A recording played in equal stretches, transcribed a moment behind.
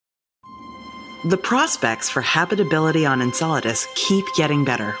The prospects for habitability on Enceladus keep getting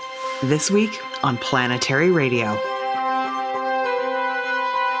better. This week on Planetary Radio.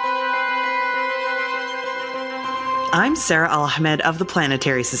 I'm Sarah Al-Ahmed of the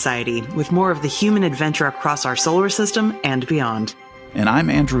Planetary Society, with more of the human adventure across our solar system and beyond. And I'm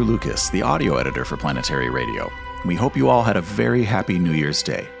Andrew Lucas, the audio editor for Planetary Radio. We hope you all had a very happy New Year's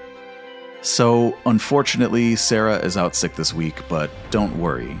Day. So, unfortunately, Sarah is out sick this week, but don't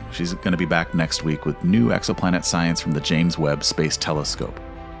worry. She's going to be back next week with new exoplanet science from the James Webb Space Telescope.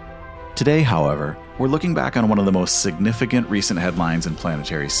 Today, however, we're looking back on one of the most significant recent headlines in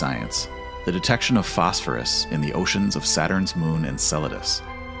planetary science: the detection of phosphorus in the oceans of Saturn's moon Enceladus.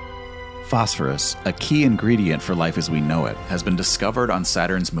 Phosphorus, a key ingredient for life as we know it, has been discovered on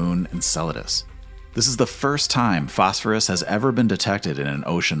Saturn's moon Enceladus. This is the first time phosphorus has ever been detected in an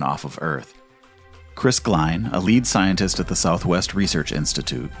ocean off of Earth. Chris Glein, a lead scientist at the Southwest Research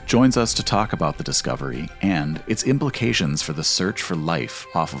Institute, joins us to talk about the discovery and its implications for the search for life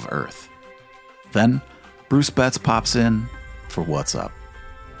off of Earth. Then, Bruce Betts pops in for What's Up.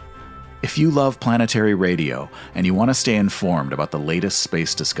 If you love Planetary Radio and you want to stay informed about the latest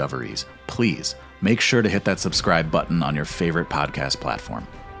space discoveries, please make sure to hit that subscribe button on your favorite podcast platform.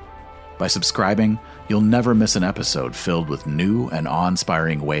 By subscribing, you'll never miss an episode filled with new and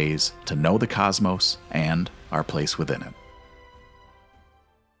awe-inspiring ways to know the cosmos and our place within it.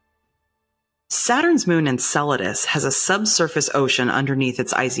 Saturn's moon Enceladus has a subsurface ocean underneath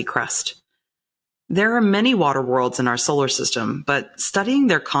its icy crust. There are many water worlds in our solar system, but studying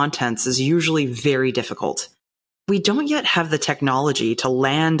their contents is usually very difficult. We don't yet have the technology to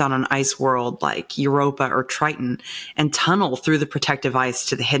land on an ice world like Europa or Triton and tunnel through the protective ice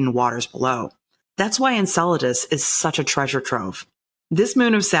to the hidden waters below. That's why Enceladus is such a treasure trove. This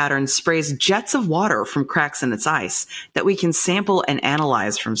moon of Saturn sprays jets of water from cracks in its ice that we can sample and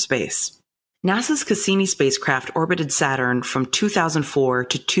analyze from space. NASA's Cassini spacecraft orbited Saturn from 2004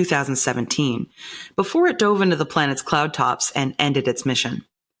 to 2017, before it dove into the planet's cloud tops and ended its mission.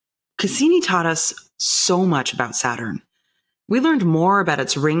 Cassini taught us so much about Saturn. We learned more about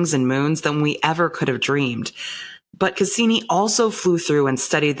its rings and moons than we ever could have dreamed. But Cassini also flew through and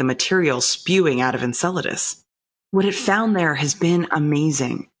studied the material spewing out of Enceladus. What it found there has been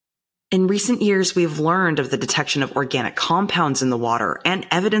amazing. In recent years, we've learned of the detection of organic compounds in the water and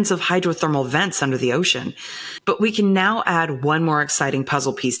evidence of hydrothermal vents under the ocean. But we can now add one more exciting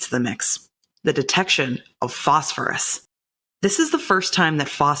puzzle piece to the mix: the detection of phosphorus. This is the first time that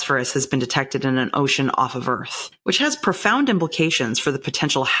phosphorus has been detected in an ocean off of Earth, which has profound implications for the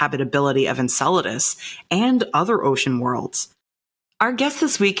potential habitability of Enceladus and other ocean worlds. Our guest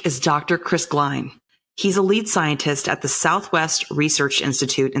this week is Dr. Chris Glein. He's a lead scientist at the Southwest Research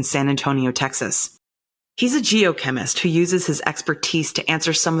Institute in San Antonio, Texas. He's a geochemist who uses his expertise to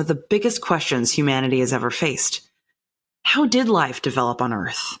answer some of the biggest questions humanity has ever faced. How did life develop on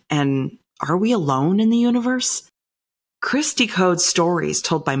Earth? And are we alone in the universe? Chris decodes stories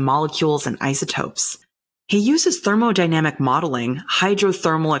told by molecules and isotopes. He uses thermodynamic modeling,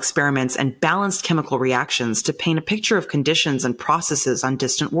 hydrothermal experiments, and balanced chemical reactions to paint a picture of conditions and processes on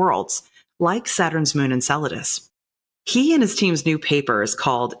distant worlds, like Saturn's moon Enceladus. He and his team's new paper is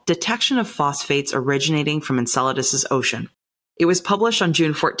called Detection of Phosphates Originating from Enceladus's Ocean. It was published on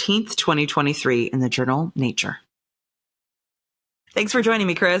June 14th, 2023 in the journal Nature. Thanks for joining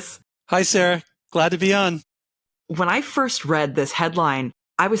me, Chris. Hi, Sarah. Glad to be on. When I first read this headline,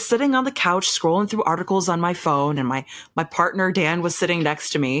 I was sitting on the couch scrolling through articles on my phone, and my partner, Dan, was sitting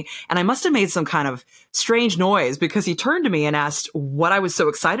next to me, and I must have made some kind of strange noise because he turned to me and asked what I was so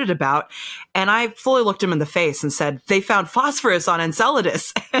excited about, and I fully looked him in the face and said, "They found phosphorus on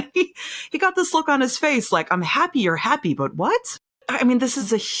Enceladus." And he got this look on his face like, "I'm happy you're happy, but what?" I mean, this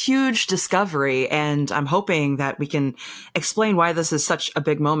is a huge discovery, and I'm hoping that we can explain why this is such a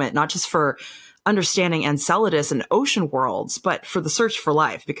big moment, not just for understanding Enceladus and ocean worlds, but for the search for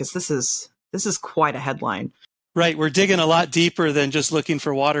life, because this is quite a headline. Right. We're digging a lot deeper than just looking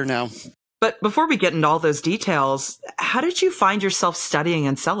for water now. But before we get into all those details, how did you find yourself studying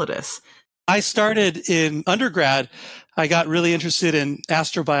Enceladus? I started in undergrad. I got really interested in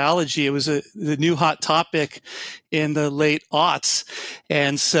astrobiology. It was the new hot topic in the late aughts.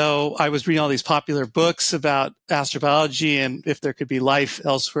 And so I was reading all these popular books about astrobiology and if there could be life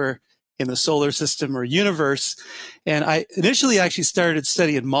elsewhere in the solar system or universe. And I initially actually started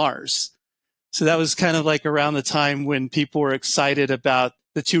studying Mars. So that was kind of like around the time when people were excited about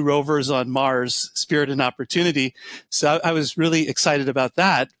the two rovers on Mars, Spirit and Opportunity. So I was really excited about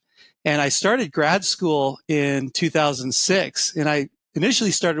that. And I started grad school in 2006. And I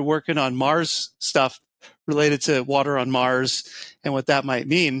initially started working on Mars stuff related to water on Mars and what that might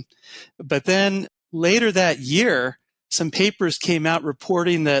mean. But then later that year, some papers came out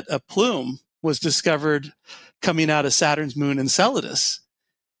reporting that a plume was discovered coming out of Saturn's moon Enceladus.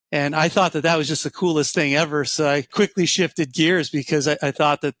 And I thought that was just the coolest thing ever. So I quickly shifted gears because I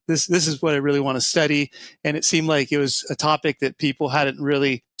thought that this is what I really want to study. And it seemed like it was a topic that people hadn't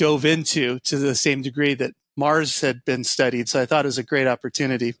really dove into to the same degree that Mars had been studied. So I thought it was a great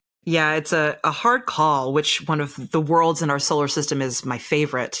opportunity. Yeah, it's a hard call which one of the worlds in our solar system is my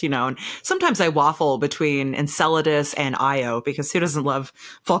favorite, and sometimes I waffle between Enceladus and Io because who doesn't love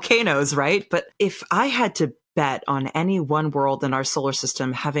volcanoes, right? But if I had to bet on any one world in our solar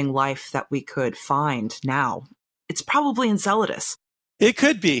system having life that we could find now, it's probably Enceladus. It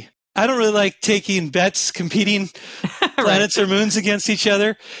could be. I don't really like taking bets, competing planets or moons against each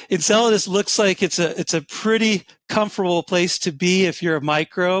other. Enceladus looks like it's a pretty comfortable place to be if you're a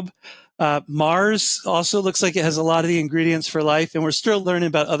microbe. Mars also looks like it has a lot of the ingredients for life, and we're still learning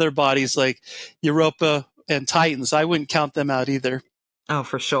about other bodies like Europa and Titans. I wouldn't count them out either. Oh,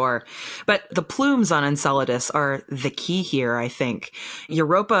 for sure. But the plumes on Enceladus are the key here, I think.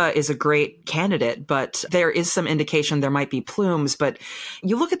 Europa is a great candidate, but there is some indication there might be plumes. But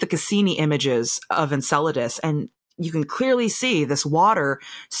you look at the Cassini images of Enceladus, and you can clearly see this water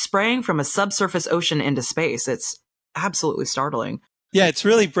spraying from a subsurface ocean into space. It's absolutely startling. Yeah, it's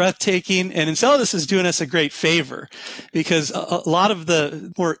really breathtaking. And Enceladus is doing us a great favor because a lot of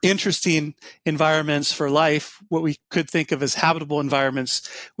the more interesting environments for life, what we could think of as habitable environments,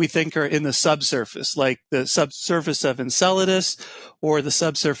 we think are in the subsurface, like the subsurface of Enceladus or the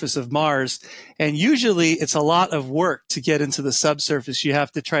subsurface of Mars. And usually it's a lot of work to get into the subsurface. You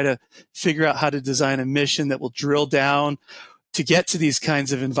have to try to figure out how to design a mission that will drill down to get to these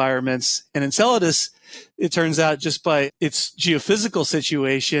kinds of environments. And Enceladus, it turns out, just by its geophysical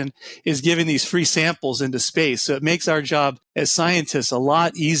situation, is giving these free samples into space. So it makes our job as scientists a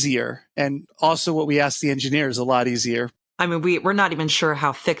lot easier. And also what we ask the engineers a lot easier. I mean, we're not even sure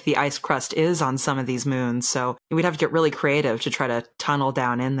how thick the ice crust is on some of these moons. So we'd have to get really creative to try to tunnel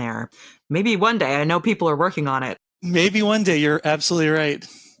down in there. Maybe one day. I know people are working on it. Maybe one day. You're absolutely right.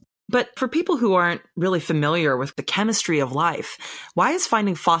 But for people who aren't really familiar with the chemistry of life, why is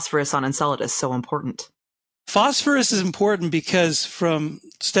finding phosphorus on Enceladus so important? Phosphorus is important because from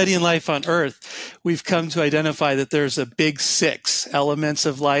studying life on Earth, we've come to identify that there's a big 6 elements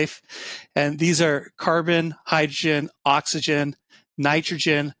of life. And these are carbon, hydrogen, oxygen,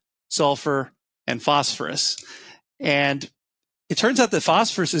 nitrogen, sulfur, and phosphorus. And it turns out that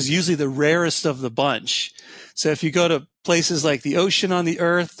phosphorus is usually the rarest of the bunch. So if you go to places like the ocean on the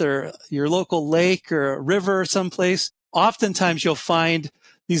Earth or your local lake or a river or someplace, oftentimes you'll find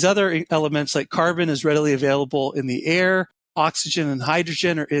these other elements like carbon is readily available in the air, oxygen and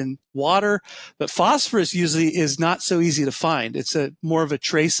hydrogen are in water, but phosphorus usually is not so easy to find. It's more of a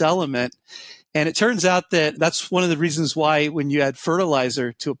trace element. And it turns out that that's one of the reasons why when you add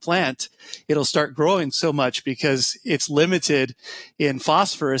fertilizer to a plant, it'll start growing so much because it's limited in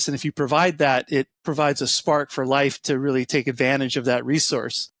phosphorus. And if you provide that, it provides a spark for life to really take advantage of that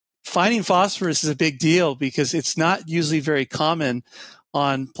resource. Finding phosphorus is a big deal because it's not usually very common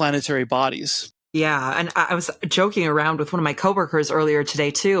on planetary bodies. Yeah, and I was joking around with one of my coworkers earlier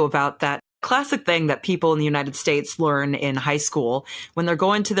today, too, about that classic thing that people in the United States learn in high school. When they're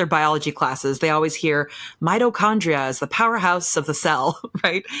going to their biology classes, they always hear mitochondria is the powerhouse of the cell,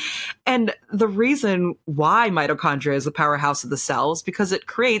 right? And the reason why mitochondria is the powerhouse of the cell is because it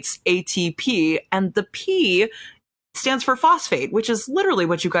creates ATP, and the P stands for phosphate, which is literally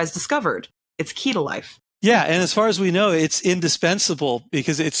what you guys discovered. It's key to life. Yeah, and as far as we know, it's indispensable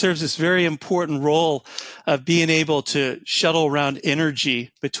because it serves this very important role of being able to shuttle around energy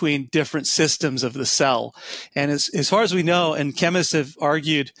between different systems of the cell. And as far as we know, and chemists have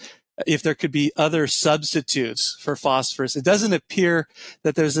argued if there could be other substitutes for phosphorus, it doesn't appear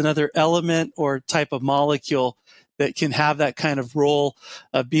that there's another element or type of molecule that can have that kind of role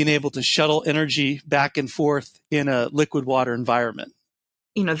of being able to shuttle energy back and forth in a liquid water environment.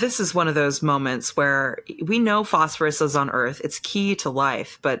 You know, this is one of those moments where we know phosphorus is on Earth. It's key to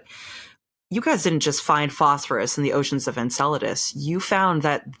life, but you guys didn't just find phosphorus in the oceans of Enceladus. You found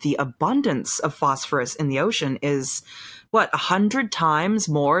that the abundance of phosphorus in the ocean is, 100 times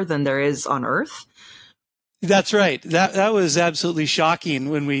more than there is on Earth? That's right. That was absolutely shocking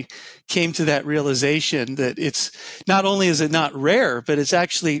when we came to that realization that it's not only is it not rare, but it's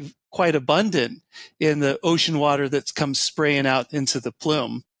actually quite abundant in the ocean water that comes spraying out into the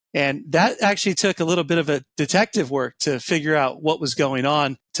plume. And that actually took a little bit of a detective work to figure out what was going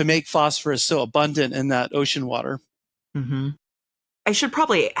on to make phosphorus so abundant in that ocean water. Mm-hmm. I should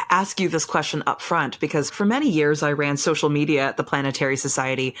probably ask you this question up front because for many years I ran social media at the Planetary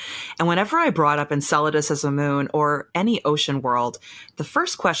Society. And whenever I brought up Enceladus as a moon or any ocean world, the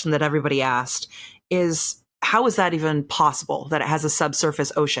first question that everybody asked is, how is that even possible that it has a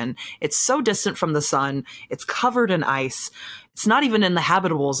subsurface ocean? It's so distant from the sun. It's covered in ice. It's not even in the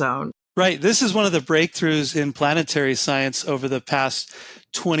habitable zone. Right. This is one of the breakthroughs in planetary science over the past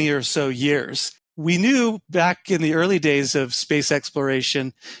 20 or so years. We knew back in the early days of space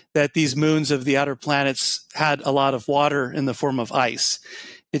exploration that these moons of the outer planets had a lot of water in the form of ice.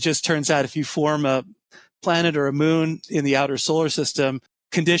 It just turns out if you form a planet or a moon in the outer solar system,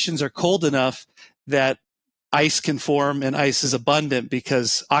 conditions are cold enough that ice can form, and ice is abundant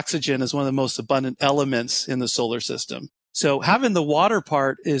because oxygen is one of the most abundant elements in the solar system. So having the water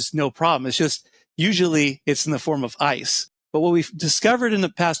part is no problem. It's just usually it's in the form of ice. But what we've discovered in the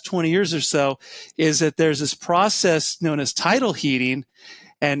past 20 years or so is that there's this process known as tidal heating.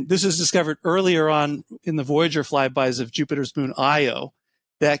 And this was discovered earlier on in the Voyager flybys of Jupiter's moon Io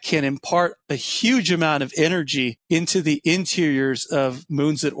that can impart a huge amount of energy into the interiors of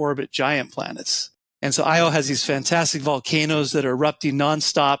moons that orbit giant planets. And so Io has these fantastic volcanoes that are erupting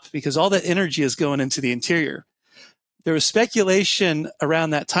nonstop because all that energy is going into the interior. There was speculation around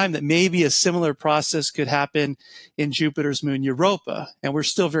that time that maybe a similar process could happen in Jupiter's moon Europa, and we're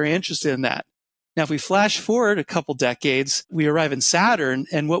still very interested in that. Now, if we flash forward a couple decades, we arrive in Saturn,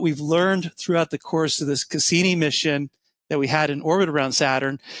 and what we've learned throughout the course of this Cassini mission that we had in orbit around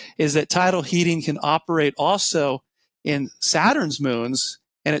Saturn is that tidal heating can operate also in Saturn's moons,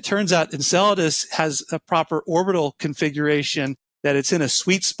 and it turns out Enceladus has a proper orbital configuration that it's in a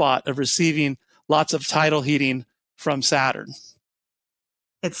sweet spot of receiving lots of tidal heating from Saturn.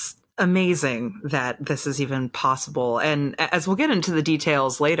 It's amazing that this is even possible. And as we'll get into the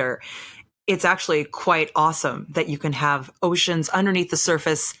details later, it's actually quite awesome that you can have oceans underneath the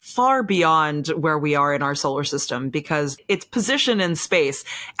surface far beyond where we are in our solar system, because its position in space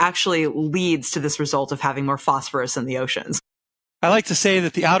actually leads to this result of having more phosphorus in the oceans. I like to say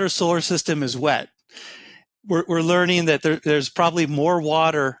that the outer solar system is wet. We're learning that there's probably more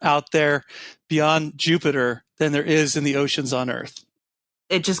water out there beyond Jupiter than there is in the oceans on Earth.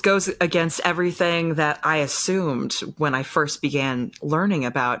 It just goes against everything that I assumed when I first began learning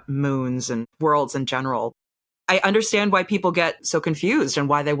about moons and worlds in general. I understand why people get so confused and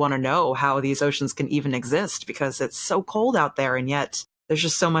why they want to know how these oceans can even exist, because it's so cold out there, and yet there's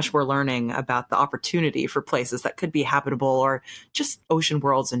just so much we're learning about the opportunity for places that could be habitable or just ocean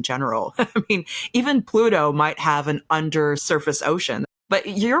worlds in general. I mean, even Pluto might have an undersurface ocean. But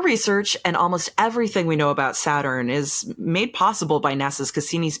your research and almost everything we know about Saturn is made possible by NASA's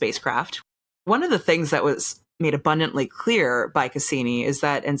Cassini spacecraft. One of the things that was made abundantly clear by Cassini is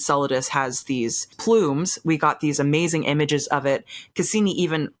that Enceladus has these plumes. We got these amazing images of it. Cassini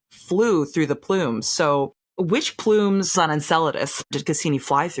even flew through the plumes. So which plumes on Enceladus did Cassini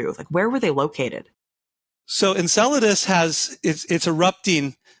fly through? Like, where were they located? So Enceladus has it's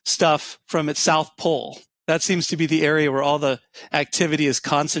erupting stuff from its south pole. That seems to be the area where all the activity is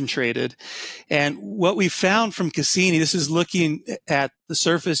concentrated. And what we found from Cassini, this is looking at the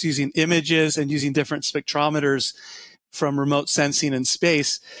surface using images and using different spectrometers from remote sensing in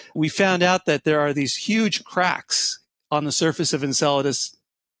space. We found out that there are these huge cracks on the surface of Enceladus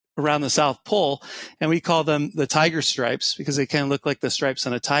around the South Pole, and we call them the tiger stripes because they kind of look like the stripes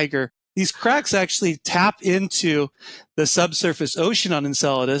on a tiger. These cracks actually tap into the subsurface ocean on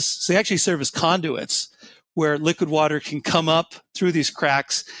Enceladus, so they actually serve as conduits where liquid water can come up through these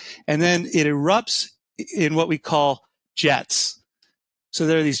cracks, and then it erupts in what we call jets. So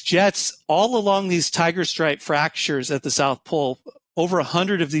there are these jets all along these tiger stripe fractures at the South Pole. Over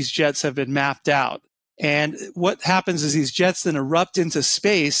 100 of these jets have been mapped out. And what happens is these jets then erupt into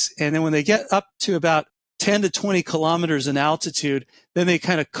space, and then when they get up to about 10 to 20 kilometers in altitude, then they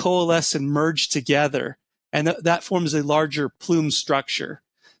kind of coalesce and merge together, and that forms a larger plume structure.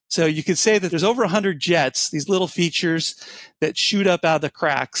 So you could say that there's over 100 jets, these little features that shoot up out of the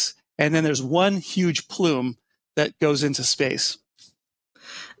cracks, and then there's one huge plume that goes into space.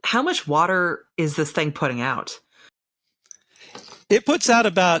 How much water is this thing putting out? It puts out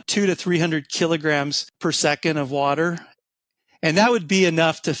about 200 to 300 kilograms per second of water, and that would be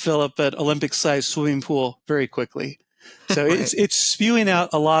enough to fill up an Olympic-sized swimming pool very quickly. So right. It's spewing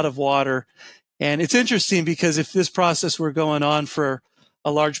out a lot of water, and it's interesting because if this process were going on for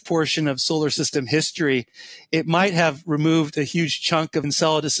a large portion of solar system history, it might have removed a huge chunk of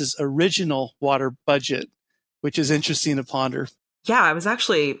Enceladus's original water budget, which is interesting to ponder. Yeah, I was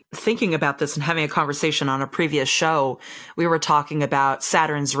actually thinking about this and having a conversation on a previous show. We were talking about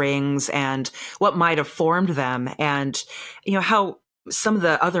Saturn's rings and what might have formed them, and how some of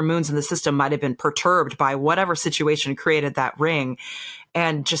the other moons in the system might have been perturbed by whatever situation created that ring.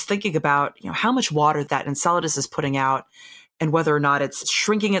 And just thinking about, how much water that Enceladus is putting out and whether or not it's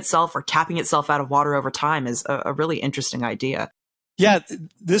shrinking itself or tapping itself out of water over time is a really interesting idea. Yeah,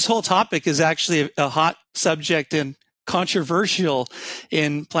 this whole topic is actually a hot subject and controversial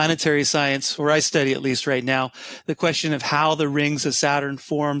in planetary science, where I study at least right now. The question of how the rings of Saturn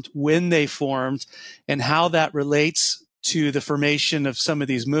formed, when they formed, and how that relates to the formation of some of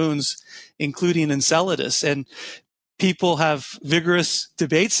these moons, including Enceladus. And people have vigorous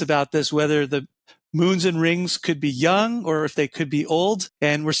debates about this, whether the moons and rings could be young or if they could be old.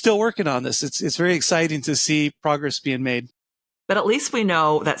 And we're still working on this. It's very exciting to see progress being made. But at least we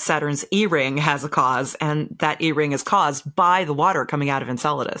know that Saturn's E-ring has a cause, and that E-ring is caused by the water coming out of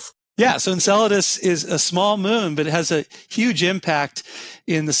Enceladus. Yeah, so Enceladus is a small moon, but it has a huge impact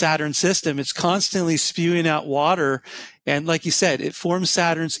in the Saturn system. It's constantly spewing out water. And like you said, it forms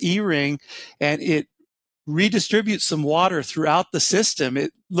Saturn's E-ring, and it redistributes some water throughout the system.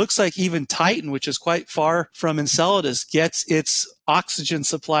 It looks like even Titan, which is quite far from Enceladus, gets its oxygen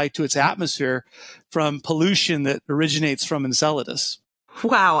supply to its atmosphere from pollution that originates from Enceladus.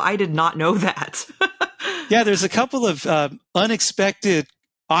 Wow, I did not know that. Yeah, there's a couple of unexpected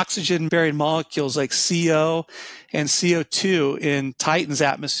oxygen-bearing molecules like CO and CO2 in Titan's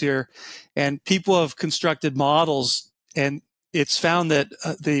atmosphere, and people have constructed models, and it's found that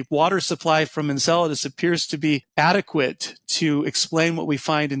the water supply from Enceladus appears to be adequate to explain what we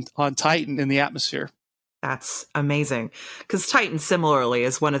find on Titan in the atmosphere. That's amazing. Because Titan similarly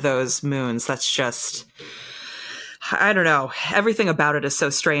is one of those moons that's just, I don't know, everything about it is so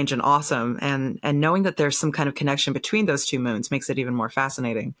strange and awesome. And knowing that there's some kind of connection between those two moons makes it even more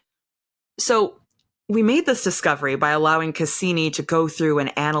fascinating. So we made this discovery by allowing Cassini to go through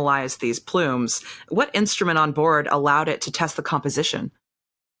and analyze these plumes. What instrument on board allowed it to test the composition?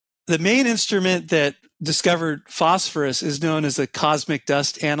 The main instrument that discovered phosphorus is known as the Cosmic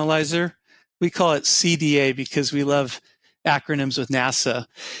Dust Analyzer. We call it CDA because we love acronyms with NASA.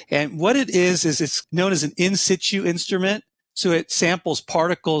 And what it is it's known as an in situ instrument. So it samples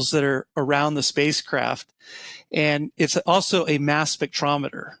particles that are around the spacecraft. And it's also a mass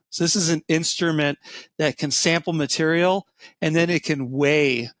spectrometer. So this is an instrument that can sample material, and then it can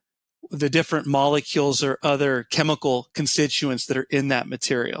weigh the different molecules or other chemical constituents that are in that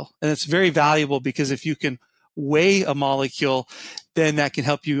material. And it's very valuable because if you can weigh a molecule, then that can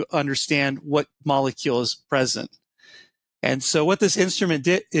help you understand what molecule is present. And so what this instrument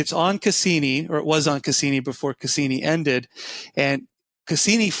did, it's on Cassini, or it was on Cassini before Cassini ended. And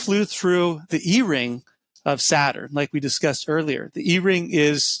Cassini flew through the E-ring of Saturn, like we discussed earlier. The E-ring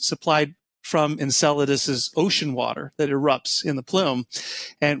is supplied from Enceladus's ocean water that erupts in the plume.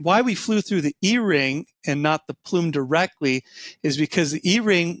 And why we flew through the E-ring and not the plume directly is because the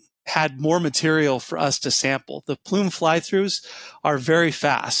E-ring had more material for us to sample. The plume fly-throughs are very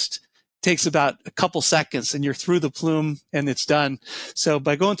fast. It takes about a couple seconds and you're through the plume and it's done. So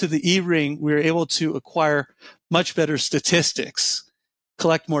by going to the E-ring, we were able to acquire much better statistics,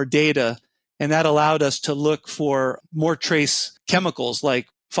 collect more data, and that allowed us to look for more trace chemicals like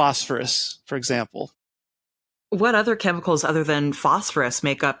phosphorus, for example. What other chemicals other than phosphorus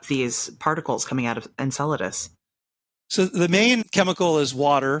make up these particles coming out of Enceladus? So the main chemical is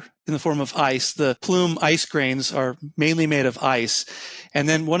water in the form of ice. The plume ice grains are mainly made of ice. And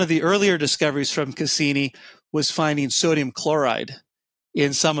then one of the earlier discoveries from Cassini was finding sodium chloride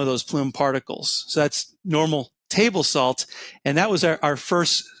in some of those plume particles. So that's normal table salt. And that was our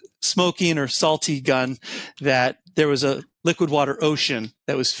first smoking or salty gun that there was a liquid water ocean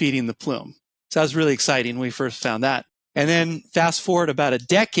that was feeding the plume. So that was really exciting when we first found that. And then fast forward about a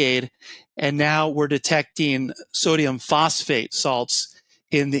decade, and now we're detecting sodium phosphate salts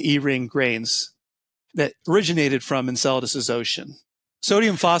in the E-ring grains that originated from Enceladus's ocean.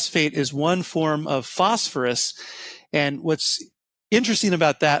 Sodium phosphate is one form of phosphorus. And what's interesting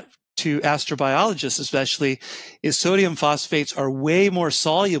about that to astrobiologists especially is sodium phosphates are way more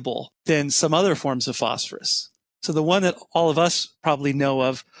soluble than some other forms of phosphorus. So the one that all of us probably know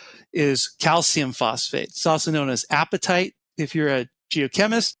of is calcium phosphate. It's also known as apatite if you're a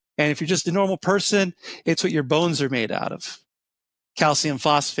geochemist. And if you're just a normal person, it's what your bones are made out of, calcium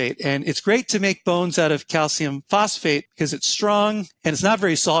phosphate. And it's great to make bones out of calcium phosphate because it's strong and it's not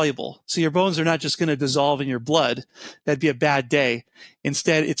very soluble. So your bones are not just going to dissolve in your blood. That'd be a bad day.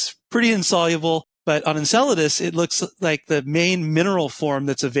 Instead, it's pretty insoluble. But on Enceladus, it looks like the main mineral form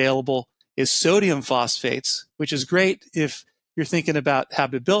that's available is sodium phosphates, which is great if you're thinking about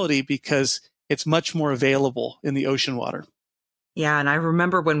habitability because it's much more available in the ocean water. Yeah, and I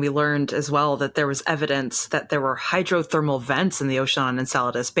remember when we learned as well that there was evidence that there were hydrothermal vents in the ocean on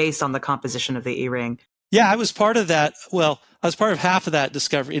Enceladus based on the composition of the E-ring. Yeah, I was part of that. Well, I was part of half of that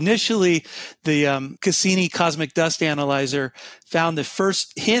discovery. Initially, the Cassini cosmic dust analyzer found the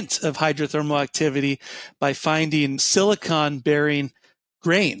first hint of hydrothermal activity by finding silicon-bearing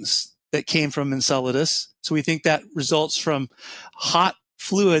grains that came from Enceladus. So we think that results from hot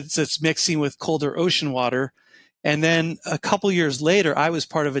fluids that's mixing with colder ocean water. And then a couple years later, I was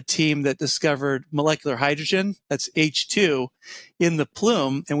part of a team that discovered molecular hydrogen, that's H2, in the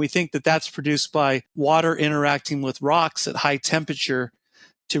plume. And we think that that's produced by water interacting with rocks at high temperature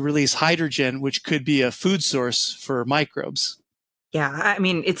to release hydrogen, which could be a food source for microbes. Yeah, I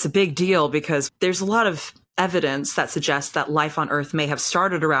mean, it's a big deal because there's a lot of evidence that suggests that life on Earth may have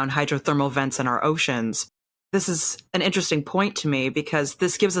started around hydrothermal vents in our oceans. This is an interesting point to me because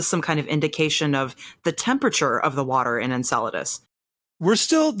this gives us some kind of indication of the temperature of the water in Enceladus. We're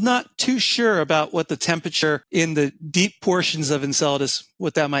still not too sure about what the temperature in the deep portions of Enceladus,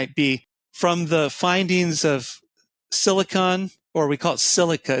 what that might be. From the findings of silicon, or we call it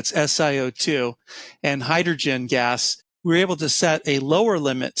silica, it's SiO2, and hydrogen gas, we were able to set a lower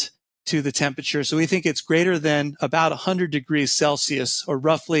limit to the temperature. So we think it's greater than about 100 degrees Celsius, or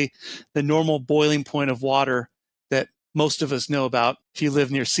roughly the normal boiling point of water that most of us know about if you live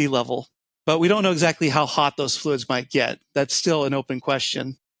near sea level. But we don't know exactly how hot those fluids might get. That's still an open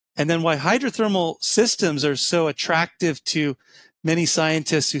question. And then why hydrothermal systems are so attractive to many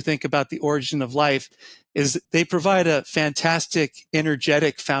scientists who think about the origin of life is they provide a fantastic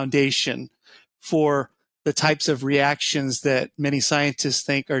energetic foundation for the types of reactions that many scientists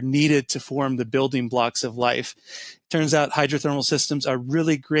think are needed to form the building blocks of life. Turns out hydrothermal systems are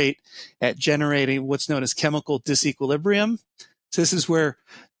really great at generating what's known as chemical disequilibrium. So this is where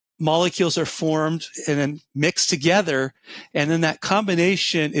molecules are formed and then mixed together, and then that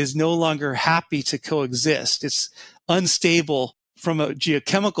combination is no longer happy to coexist. It's unstable from a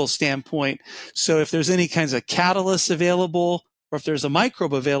geochemical standpoint. So if there's any kinds of catalysts available, or if there's a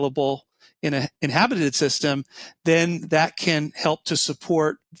microbe available in an inhabited system, then that can help to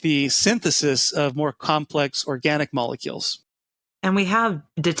support the synthesis of more complex organic molecules. And we have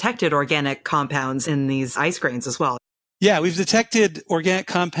detected organic compounds in these ice grains as well. Yeah, we've detected organic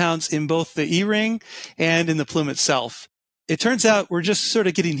compounds in both the E-ring and in the plume itself. It turns out we're just sort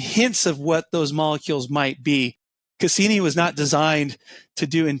of getting hints of what those molecules might be. Cassini was not designed to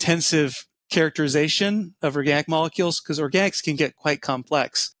do intensive characterization of organic molecules because organics can get quite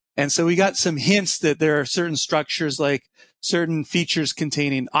complex. And so we got some hints that there are certain structures, like certain features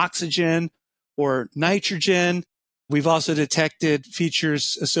containing oxygen or nitrogen. We've also detected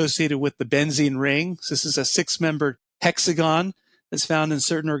features associated with the benzene ring. So this is a 6-membered hexagon that's found in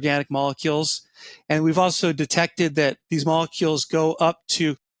certain organic molecules. And we've also detected that these molecules go up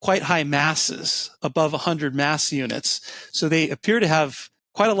to quite high masses, above 100 mass units. So they appear to have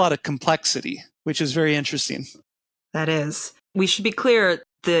quite a lot of complexity, which is very interesting. That is. We should be clear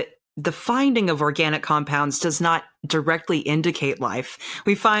that the finding of organic compounds does not directly indicate life.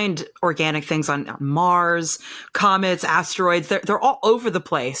 We find organic things on Mars, comets, asteroids. They're all over the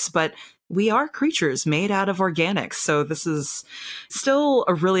place, but we are creatures made out of organics. So this is still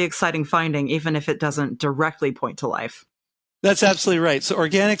a really exciting finding, even if it doesn't directly point to life. That's absolutely right. So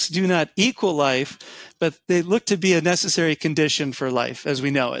organics do not equal life, but they look to be a necessary condition for life as we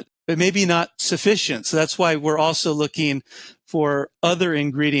know it, but maybe not sufficient. So that's why we're also looking for other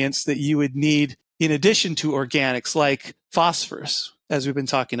ingredients that you would need in addition to organics, like phosphorus, as we've been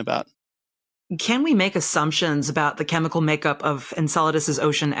talking about. Can we make assumptions about the chemical makeup of Enceladus's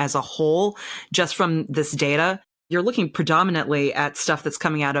ocean as a whole just from this data? You're looking predominantly at stuff that's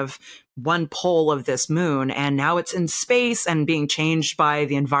coming out of one pole of this moon, and now it's in space and being changed by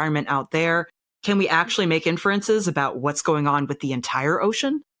the environment out there. Can we actually make inferences about what's going on with the entire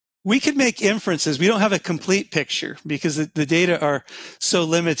ocean? We could make inferences. We don't have a complete picture because the data are so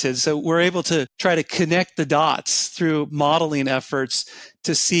limited. So we're able to try to connect the dots through modeling efforts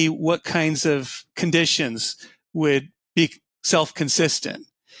to see what kinds of conditions would be self-consistent.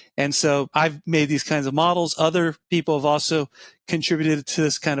 And so I've made these kinds of models. Other people have also contributed to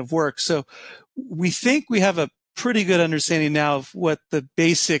this kind of work. So we think we have a pretty good understanding now of what the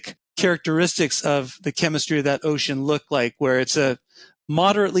basic characteristics of the chemistry of that ocean look like, where it's a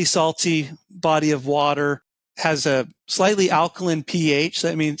moderately salty body of water, has a slightly alkaline pH.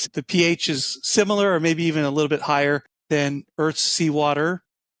 That means the pH is similar or maybe even a little bit higher than Earth's seawater.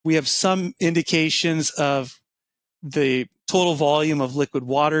 We have some indications of the total volume of liquid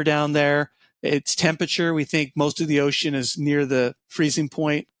water down there. Its temperature, we think most of the ocean is near the freezing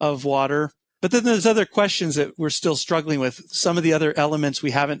point of water. But then there's other questions that we're still struggling with. Some of the other elements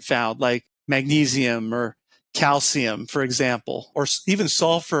we haven't found, like magnesium or calcium, for example, or even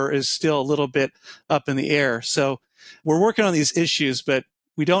sulfur is still a little bit up in the air. So we're working on these issues, but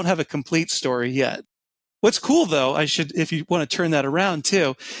we don't have a complete story yet. What's cool, though, if you want to turn that around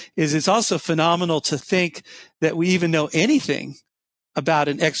too, is it's also phenomenal to think that we even know anything about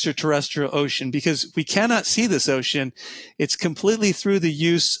an extraterrestrial ocean, because we cannot see this ocean. It's completely through the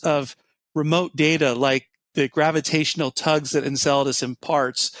use of remote data like the gravitational tugs that Enceladus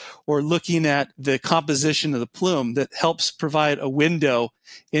imparts, or looking at the composition of the plume that helps provide a window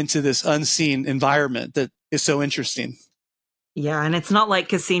into this unseen environment that is so interesting. Yeah, and it's not like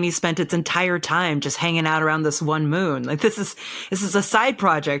Cassini spent its entire time just hanging out around this one moon. Like this is a side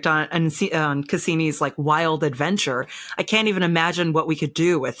project on Cassini's like wild adventure. I can't even imagine what we could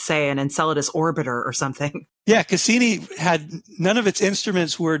do with, say, an Enceladus orbiter or something. Yeah, Cassini had none of its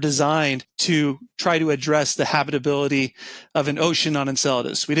instruments were designed to try to address the habitability of an ocean on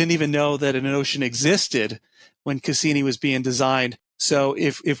Enceladus. We didn't even know that an ocean existed when Cassini was being designed. So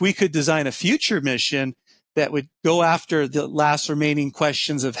if we could design a future mission that would go after the last remaining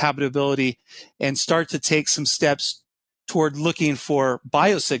questions of habitability and start to take some steps toward looking for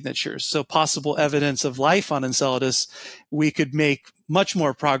biosignatures, so possible evidence of life on Enceladus, we could make much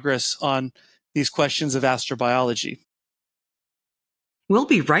more progress on these questions of astrobiology. We'll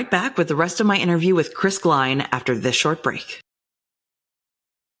be right back with the rest of my interview with Chris Glein after this short break.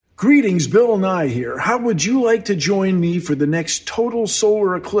 Greetings, Bill Nye here. How would you like to join me for the next total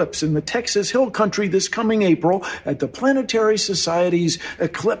solar eclipse in the Texas Hill Country this coming April at the Planetary Society's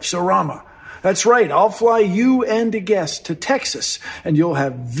Eclipse-orama? That's right, I'll fly you and a guest to Texas, and you'll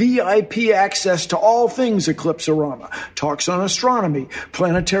have VIP access to all things Eclipse-orama. Talks on astronomy,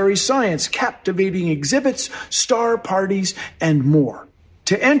 planetary science, captivating exhibits, star parties, and more.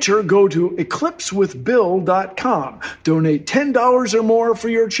 To enter, go to eclipsewithbill.com. Donate $10 or more for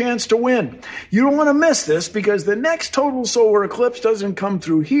your chance to win. You don't want to miss this because the next total solar eclipse doesn't come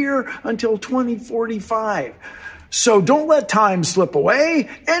through here until 2045. So don't let time slip away.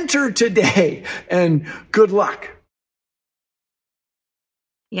 Enter today, and good luck.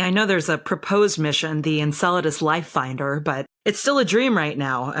 Yeah, I know there's a proposed mission, the Enceladus Life Finder, but it's still a dream right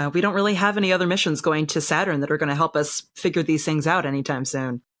now. We don't really have any other missions going to Saturn that are going to help us figure these things out anytime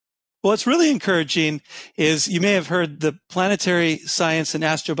soon. Well, what's really encouraging is you may have heard the planetary science and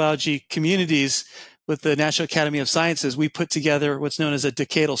astrobiology communities with the National Academy of Sciences. We put together what's known as a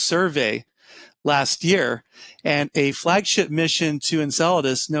decadal survey last year, and a flagship mission to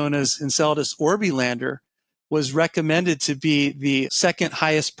Enceladus known as Enceladus Orbilander was recommended to be the second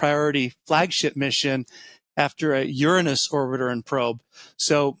highest priority flagship mission after a Uranus orbiter and probe.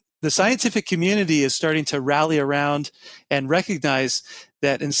 So the scientific community is starting to rally around and recognize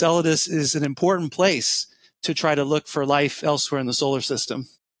that Enceladus is an important place to try to look for life elsewhere in the solar system.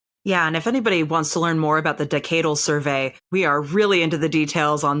 Yeah, and if anybody wants to learn more about the decadal survey, we are really into the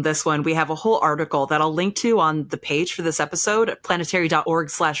details on this one. We have a whole article that I'll link to on the page for this episode at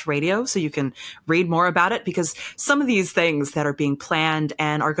planetary.org/radio, so you can read more about it, because some of these things that are being planned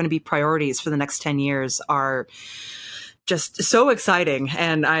and are going to be priorities for the next 10 years are just so exciting.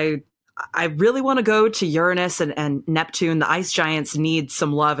 And I really want to go to Uranus and Neptune. The ice giants need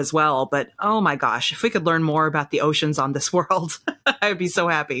some love as well. But oh my gosh, if we could learn more about the oceans on this world, I would be so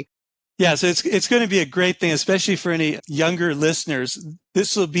happy. Yeah, so it's going to be a great thing, especially for any younger listeners.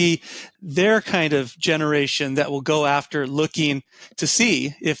 This will be their kind of generation that will go after looking to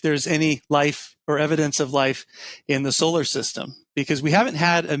see if there's any life or evidence of life in the solar system, because we haven't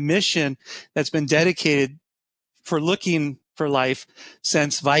had a mission that's been dedicated for looking for life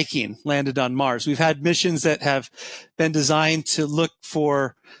since Viking landed on Mars. We've had missions that have been designed to look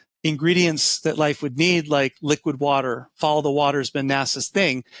for ingredients that life would need, like liquid water. Follow the water has been NASA's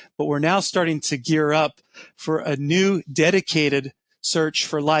thing, but we're now starting to gear up for a new dedicated search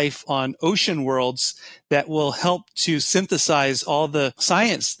for life on ocean worlds that will help to synthesize all the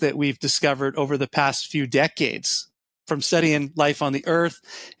science that we've discovered over the past few decades. From studying life on the Earth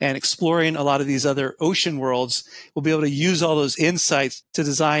and exploring a lot of these other ocean worlds, we'll be able to use all those insights to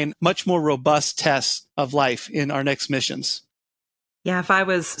design much more robust tests of life in our next missions. Yeah, if I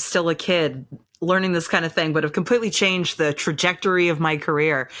was still a kid, learning this kind of thing would have completely changed the trajectory of my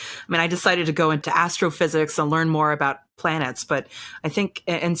career. I mean, I decided to go into astrophysics and learn more about planets, but I think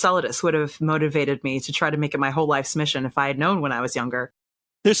Enceladus would have motivated me to try to make it my whole life's mission if I had known when I was younger.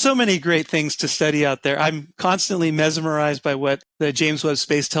 There's so many great things to study out there. I'm constantly mesmerized by what the James Webb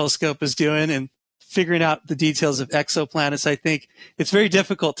Space Telescope is doing and figuring out the details of exoplanets. I think it's very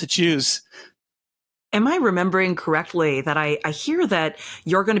difficult to choose Am I remembering correctly that I hear that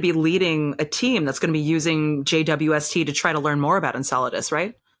you're going to be leading a team that's going to be using JWST to try to learn more about Enceladus,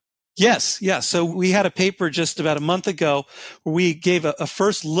 right? Yes. So we had a paper just about a month ago where we gave a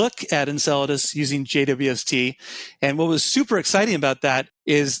first look at Enceladus using JWST. And what was super exciting about that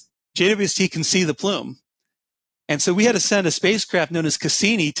is JWST can see the plume. And so we had to send a spacecraft known as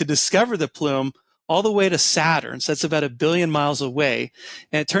Cassini to discover the plume all the way to Saturn. So that's about 1 billion miles away.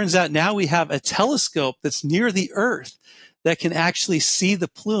 And it turns out now we have a telescope that's near the Earth that can actually see the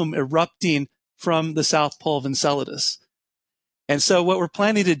plume erupting from the south pole of Enceladus. And so what we're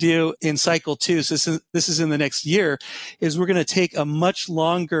planning to do in cycle 2, so this is in the next year, is we're going to take a much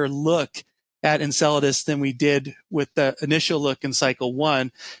longer look at Enceladus than we did with the initial look in cycle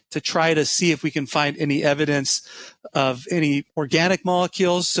 1 to try to see if we can find any evidence of any organic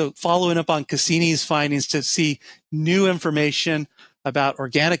molecules. So following up on Cassini's findings to see new information about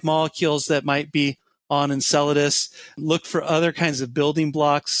organic molecules that might be on Enceladus, look for other kinds of building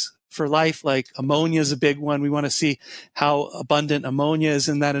blocks for life, like ammonia is a big one. We want to see how abundant ammonia is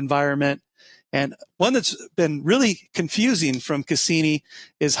in that environment. And one that's been really confusing from Cassini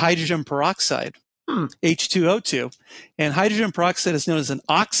is hydrogen peroxide, H2O2. And hydrogen peroxide is known as an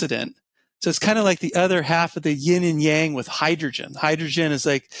oxidant. So it's kind of like the other half of the yin and yang with hydrogen. Hydrogen is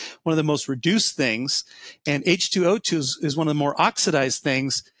like one of the most reduced things, and H2O2 is one of the more oxidized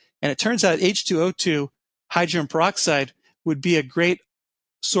things. And it turns out H2O2, hydrogen peroxide, would be a great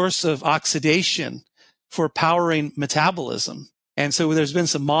source of oxidation for powering metabolism. And so there's been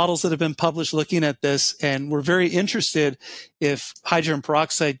some models that have been published looking at this, and we're very interested if hydrogen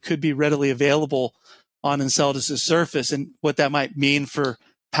peroxide could be readily available on Enceladus' surface and what that might mean for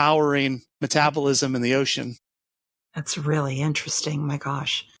powering metabolism in the ocean. That's really interesting. My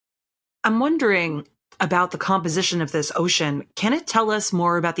gosh. I'm wondering about the composition of this ocean. Can it tell us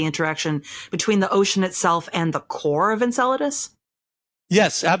more about the interaction between the ocean itself and the core of Enceladus?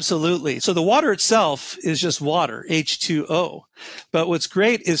 Yes, absolutely. So the water itself is just water, H2O. But what's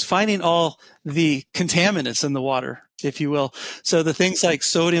great is finding all the contaminants in the water, if you will. So the things like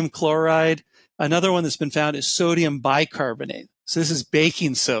sodium chloride. Another one that's been found is sodium bicarbonate. So this is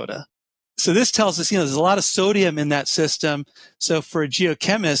baking soda. So this tells us, there's a lot of sodium in that system. So for a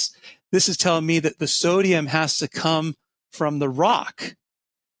geochemist, this is telling me that the sodium has to come from the rock,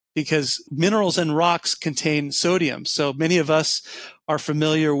 because minerals and rocks contain sodium. So many of us are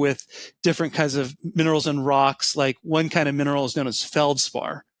familiar with different kinds of minerals and rocks. Like one kind of mineral is known as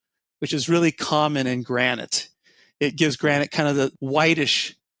feldspar, which is really common in granite. It gives granite kind of the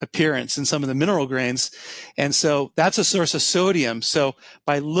whitish appearance in some of the mineral grains. And so that's a source of sodium. So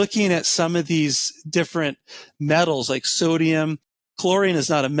by looking at some of these different metals like sodium, chlorine is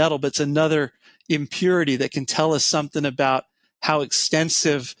not a metal, but it's another impurity that can tell us something about how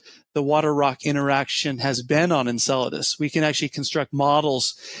extensive the water-rock interaction has been on Enceladus. We can actually construct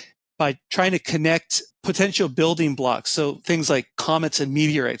models by trying to connect potential building blocks. So things like comets and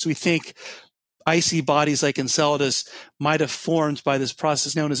meteorites. We think icy bodies like Enceladus might have formed by this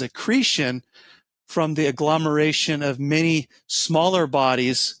process known as accretion from the agglomeration of many smaller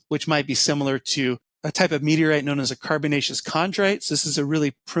bodies, which might be similar to a type of meteorite known as a carbonaceous chondrite. So this is a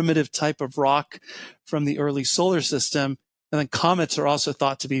really primitive type of rock from the early solar system. And then comets are also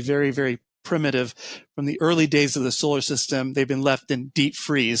thought to be very, very primitive. From the early days of the solar system, they've been left in deep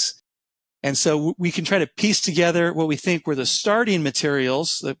freeze. And so we can try to piece together what we think were the starting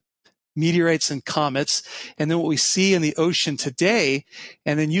materials, the meteorites and comets, and then what we see in the ocean today.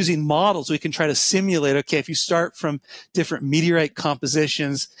 And then using models, we can try to simulate, okay, if you start from different meteorite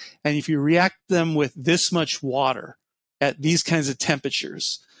compositions, and if you react them with this much water at these kinds of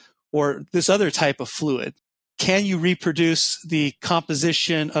temperatures, or this other type of fluid, can you reproduce the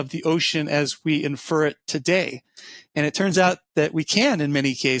composition of the ocean as we infer it today? And it turns out that we can in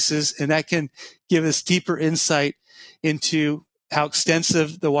many cases, and that can give us deeper insight into how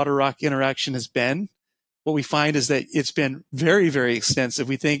extensive the water-rock interaction has been. What we find is that it's been very, very extensive.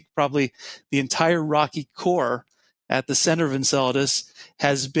 We think probably the entire rocky core at the center of Enceladus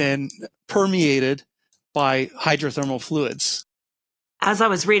has been permeated by hydrothermal fluids. As I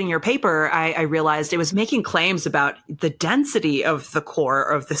was reading your paper, I realized it was making claims about the density of the core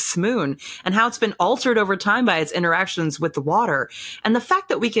of this moon and how it's been altered over time by its interactions with the water. And the fact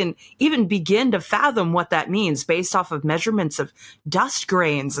that we can even begin to fathom what that means based off of measurements of dust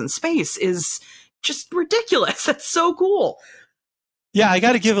grains in space is just ridiculous. That's so cool. Yeah, I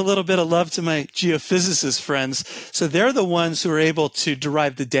got to give a little bit of love to my geophysicist friends. So they're the ones who are able to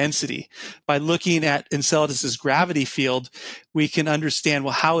derive the density. By looking at Enceladus's gravity field, we can understand,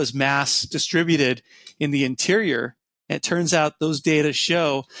 well, how is mass distributed in the interior? And it turns out those data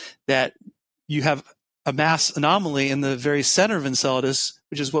show that you have a mass anomaly in the very center of Enceladus,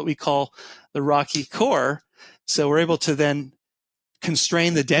 which is what we call the rocky core. So we're able to then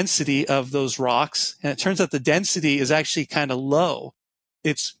constrain the density of those rocks. And it turns out the density is actually kind of low.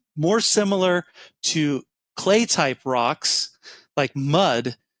 It's more similar to clay-type rocks, like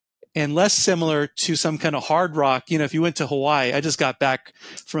mud, and less similar to some kind of hard rock. If you went to Hawaii, I just got back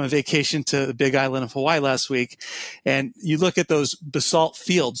from a vacation to the Big Island of Hawaii last week, and you look at those basalt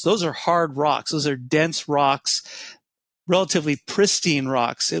fields, those are hard rocks. Those are dense rocks, relatively pristine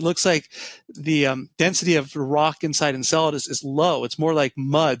rocks. It looks like the density of the rock inside Enceladus is low. It's more like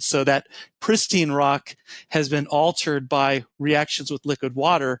mud. So that pristine rock has been altered by reactions with liquid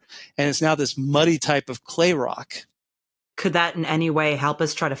water, and it's now this muddy type of clay rock. Could that in any way help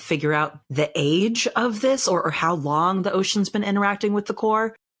us try to figure out the age of this or how long the ocean's been interacting with the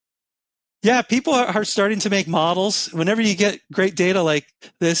core? Yeah, people are starting to make models. Whenever you get great data like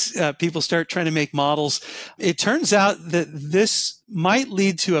this, people start trying to make models. It turns out that this might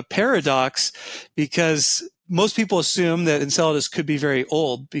lead to a paradox because most people assume that Enceladus could be very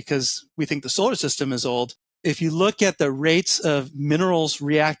old because we think the solar system is old. If you look at the rates of minerals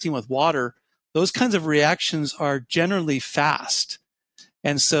reacting with water, those kinds of reactions are generally fast.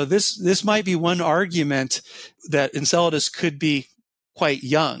 And so this might be one argument that Enceladus could be quite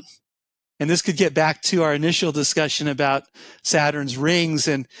young. And this could get back to our initial discussion about Saturn's rings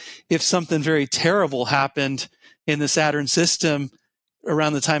and if something very terrible happened in the Saturn system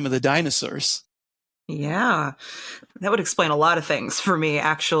around the time of the dinosaurs. Yeah, that would explain a lot of things for me,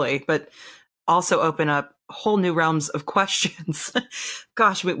 actually, but also open up whole new realms of questions.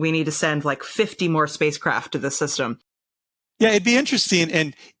 Gosh, we need to send like 50 more spacecraft to the system. Yeah, it'd be interesting.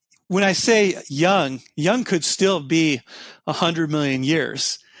 And when I say young could still be 100 million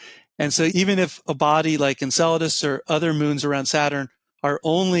years. And so even if a body like Enceladus or other moons around Saturn are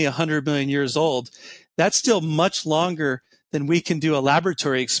only 100 million years old, that's still much longer than we can do a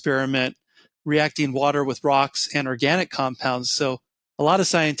laboratory experiment reacting water with rocks and organic compounds. So a lot of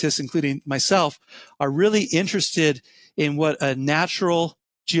scientists, including myself, are really interested in what a natural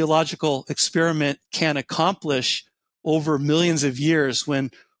geological experiment can accomplish over millions of years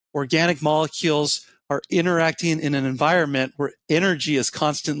when organic molecules are interacting in an environment where energy is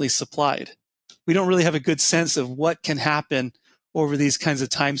constantly supplied. We don't really have a good sense of what can happen over these kinds of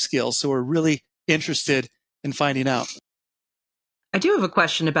timescales, so we're really interested in finding out. I do have a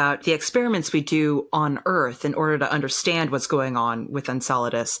question about the experiments we do on Earth in order to understand what's going on with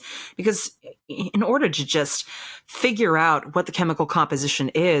Enceladus. Because in order to just figure out what the chemical composition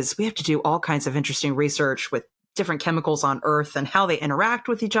is, we have to do all kinds of interesting research with different chemicals on Earth and how they interact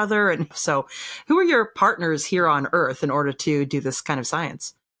with each other. And so who are your partners here on Earth in order to do this kind of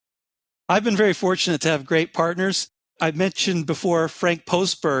science? I've been very fortunate to have great partners. I mentioned before, Frank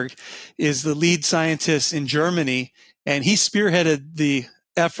Postberg is the lead scientist in Germany, and he spearheaded the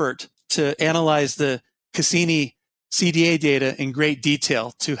effort to analyze the Cassini CDA data in great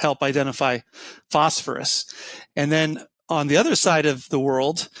detail to help identify phosphorus. And then on the other side of the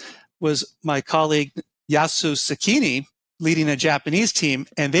world was my colleague Yasu Sakini, leading a Japanese team,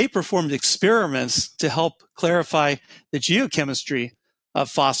 and they performed experiments to help clarify the geochemistry of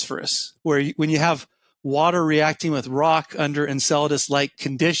phosphorus, where when you have water reacting with rock under Enceladus-like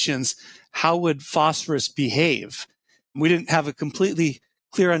conditions, how would phosphorus behave? We didn't have a completely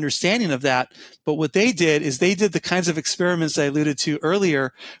clear understanding of that, but what they did is they did the kinds of experiments I alluded to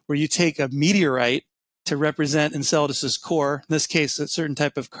earlier, where you take a meteorite to represent Enceladus's core, in this case, a certain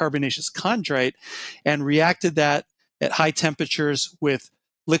type of carbonaceous chondrite, and reacted that at high temperatures with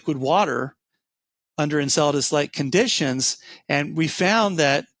liquid water under Enceladus-like conditions. And we found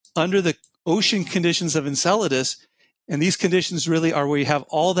that under the ocean conditions of Enceladus, and these conditions really are where you have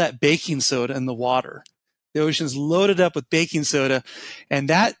all that baking soda in the water. The ocean's loaded up with baking soda, and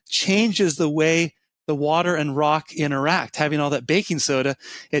that changes the way the water and rock interact. Having all that baking soda,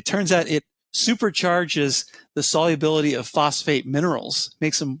 it turns out it supercharges the solubility of phosphate minerals,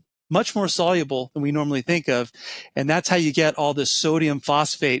 makes them much more soluble than we normally think of. And that's how you get all this sodium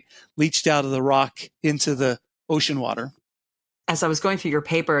phosphate leached out of the rock into the ocean water. As I was going through your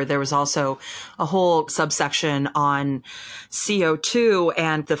paper, there was also a whole subsection on CO2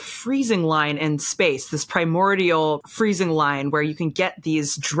 and the freezing line in space, this primordial freezing line where you can get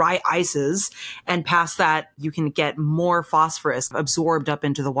these dry ices, and past that, you can get more phosphorus absorbed up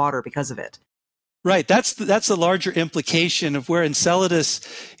into the water because of it. Right. That's the larger implication of where Enceladus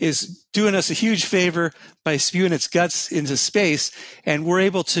is doing us a huge favor by spewing its guts into space, and we're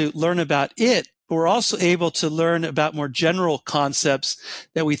able to learn about it. But we're also able to learn about more general concepts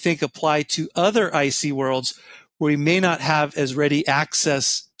that we think apply to other icy worlds where we may not have as ready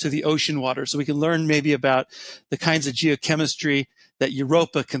access to the ocean water. So we can learn maybe about the kinds of geochemistry that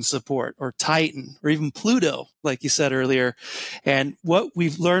Europa can support, or Titan, or even Pluto, like you said earlier. And what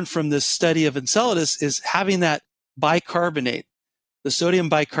we've learned from this study of Enceladus is having that bicarbonate, the sodium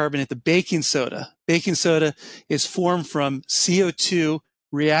bicarbonate, the baking soda. Baking soda is formed from CO2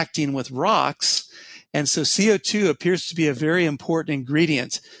 reacting with rocks. And so CO2 appears to be a very important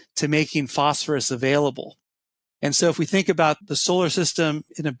ingredient to making phosphorus available. And so if we think about the solar system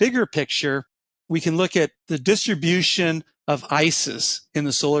in a bigger picture, we can look at the distribution of ices in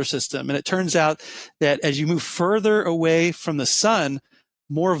the solar system. And it turns out that as you move further away from the sun,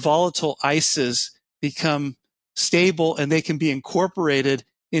 more volatile ices become stable and they can be incorporated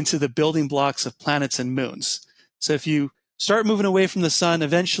into the building blocks of planets and moons. So if you start moving away from the sun,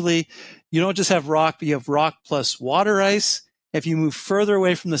 eventually you don't just have rock, but you have rock plus water ice. If you move further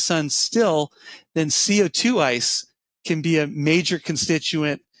away from the sun still, then CO2 ice can be a major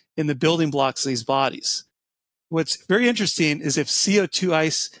constituent in the building blocks of these bodies. What's very interesting is if CO2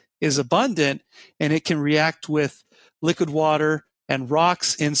 ice is abundant and it can react with liquid water and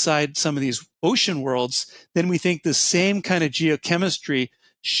rocks inside some of these ocean worlds, then we think the same kind of geochemistry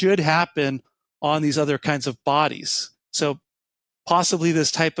should happen on these other kinds of bodies. So possibly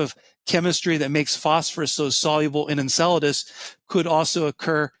this type of chemistry that makes phosphorus so soluble in Enceladus could also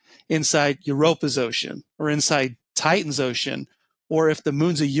occur inside Europa's ocean or inside Titan's ocean, or if the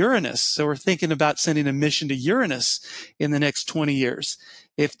moon's a Uranus. So we're thinking about sending a mission to Uranus in the next 20 years.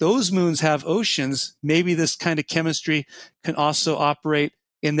 If those moons have oceans, maybe this kind of chemistry can also operate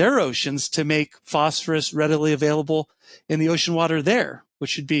in their oceans to make phosphorus readily available in the ocean water there,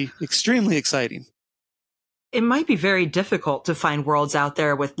 which should be extremely exciting. It might be very difficult to find worlds out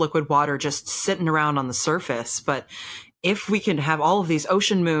there with liquid water just sitting around on the surface, but if we can have all of these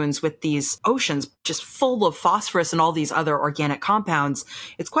ocean moons with these oceans just full of phosphorus and all these other organic compounds,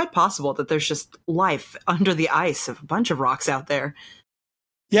 it's quite possible that there's just life under the ice of a bunch of rocks out there.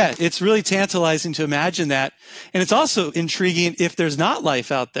 Yeah, it's really tantalizing to imagine that. And it's also intriguing if there's not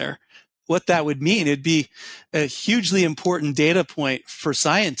life out there, what that would mean. It'd be a hugely important data point for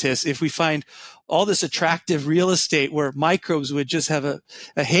scientists if we find all this attractive real estate where microbes would just have a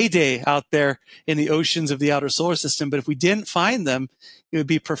heyday out there in the oceans of the outer solar system. But if we didn't find them, it would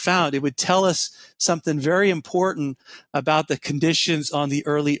be profound. It would tell us something very important about the conditions on the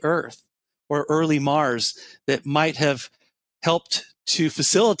early Earth or early Mars that might have helped to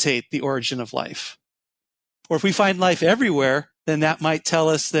facilitate the origin of life. Or if we find life everywhere, then that might tell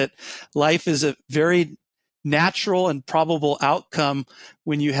us that life is a very natural and probable outcome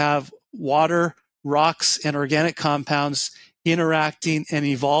when you have water, rocks, and organic compounds interacting and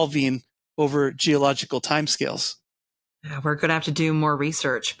evolving over geological timescales. We're going to have to do more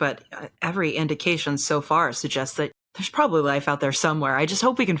research, but every indication so far suggests that there's probably life out there somewhere. I just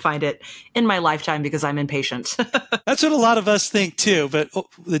hope we can find it in my lifetime because I'm impatient. That's what a lot of us think too, but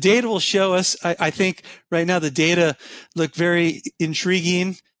the data will show us. I think right now the data look very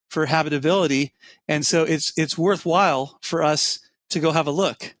intriguing for habitability, and so it's worthwhile for us to go have a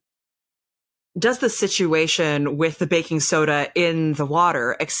look. Does the situation with the baking soda in the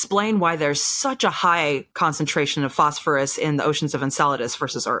water explain why there's such a high concentration of phosphorus in the oceans of Enceladus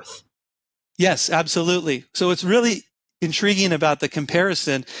versus Earth? Yes, absolutely. So what's really intriguing about the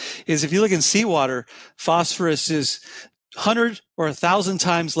comparison is if you look in seawater, phosphorus is 100 or 1,000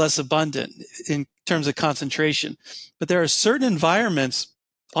 times less abundant in terms of concentration. But there are certain environments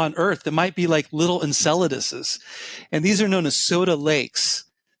on Earth that might be like little Enceladuses, and these are known as soda lakes.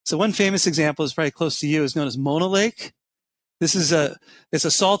 So one famous example is probably close to you, is known as Mona Lake. This is it's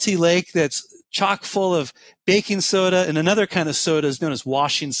a salty lake that's chock full of baking soda, and another kind of soda is known as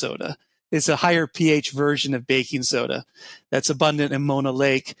washing soda. It's a higher pH version of baking soda that's abundant in Mona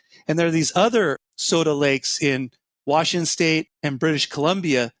Lake. And there are these other soda lakes in Washington State and British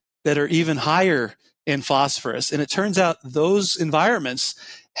Columbia that are even higher in phosphorus. And it turns out those environments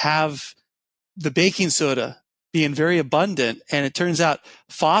have the baking soda being very abundant. And it turns out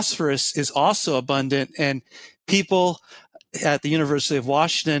phosphorus is also abundant. And people at the University of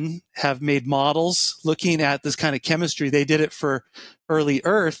Washington have made models looking at this kind of chemistry. They did it for early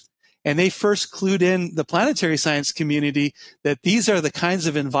Earth. And they first clued in the planetary science community that these are the kinds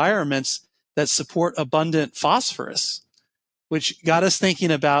of environments that support abundant phosphorus, which got us thinking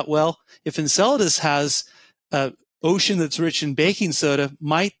about, well, if Enceladus has an ocean that's rich in baking soda,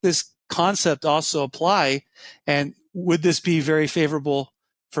 might this concept also apply? And would this be very favorable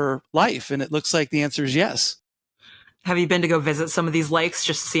for life? And it looks like the answer is yes. Have you been to go visit some of these lakes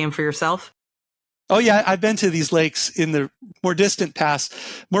just to see them for yourself? Oh, yeah, I've been to these lakes in the more distant past.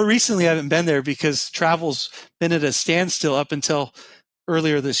 More recently, I haven't been there because travel's been at a standstill up until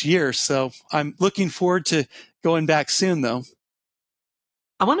earlier this year. So I'm looking forward to going back soon, though.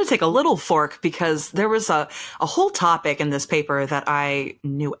 I want to take a little fork because there was a whole topic in this paper that I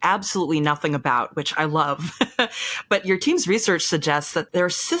knew absolutely nothing about, which I love. But your team's research suggests that there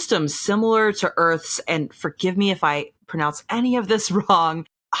are systems similar to Earth's, and forgive me if I pronounce any of this wrong,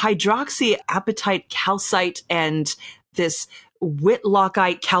 hydroxyapatite calcite and this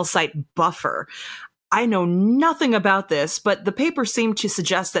Whitlockite calcite buffer. I know nothing about this, but the paper seemed to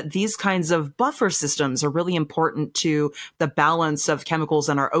suggest that these kinds of buffer systems are really important to the balance of chemicals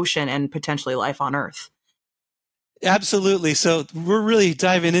in our ocean and potentially life on Earth. Absolutely. So we're really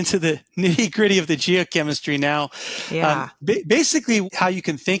diving into the nitty gritty of the geochemistry now. Yeah. Basically, how you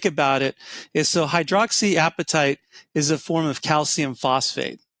can think about it is, so hydroxyapatite is a form of calcium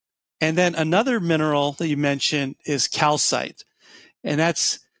phosphate. And then another mineral that you mentioned is calcite, and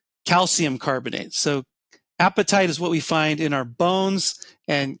that's calcium carbonate. So apatite is what we find in our bones,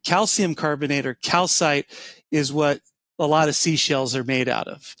 and calcium carbonate or calcite is what a lot of seashells are made out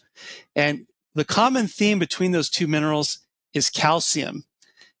of. And the common theme between those two minerals is calcium.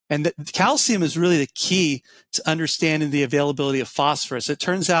 And the calcium is really the key to understanding the availability of phosphorus. It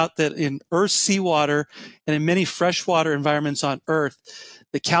turns out that in Earth's seawater and in many freshwater environments on Earth,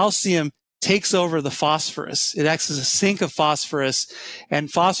 the calcium takes over the phosphorus. It acts as a sink of phosphorus, and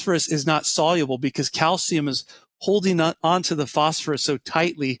phosphorus is not soluble because calcium is holding onto the phosphorus so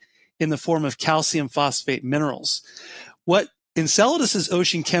tightly in the form of calcium phosphate minerals. What Enceladus's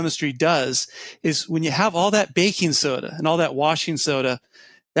ocean chemistry does is, when you have all that baking soda and all that washing soda,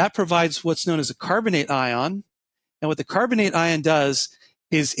 that provides what's known as a carbonate ion. And what the carbonate ion does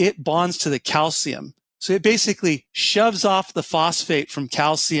is it bonds to the calcium. So it basically shoves off the phosphate from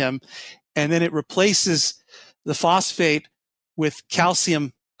calcium, and then it replaces the phosphate with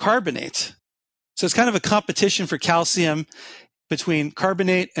calcium carbonate. So it's kind of a competition for calcium between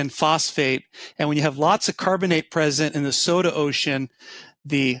carbonate and phosphate. And when you have lots of carbonate present in the soda ocean,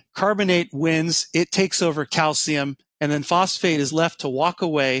 the carbonate wins, it takes over calcium, and then phosphate is left to walk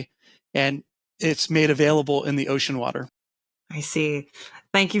away, and it's made available in the ocean water. I see.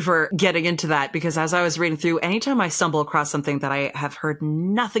 Thank you for getting into that, because as I was reading through, anytime I stumble across something that I have heard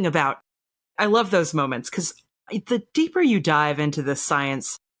nothing about, I love those moments, because the deeper you dive into this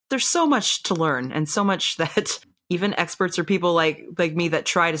science, there's so much to learn, and so much that even experts or people like me that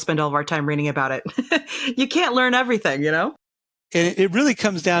try to spend all of our time reading about it, you can't learn everything, you know? And it really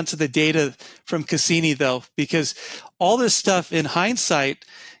comes down to the data from Cassini, though, because all this stuff in hindsight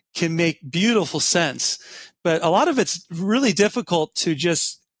can make beautiful sense. But a lot of it's really difficult to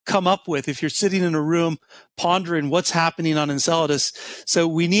just come up with if you're sitting in a room pondering what's happening on Enceladus. So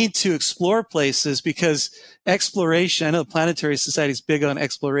we need to explore places, because exploration, I know the Planetary Society is big on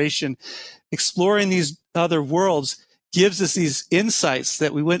exploration. Exploring these other worlds gives us these insights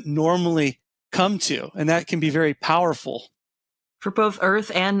that we wouldn't normally come to, and that can be very powerful. For both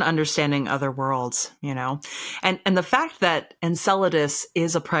Earth and understanding other worlds, you know? And the fact that Enceladus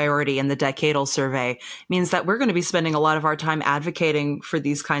is a priority in the decadal survey means that we're going to be spending a lot of our time advocating for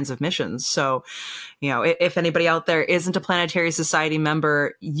these kinds of missions. So, you know, if anybody out there isn't a Planetary Society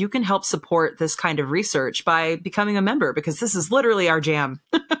member, you can help support this kind of research by becoming a member, because this is literally our jam.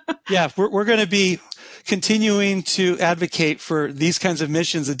 Yeah, we're going to be continuing to advocate for these kinds of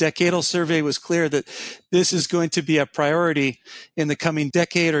missions. The decadal survey was clear that this is going to be a priority in the coming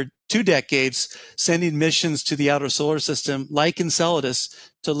decade or 2 decades, sending missions to the outer solar system like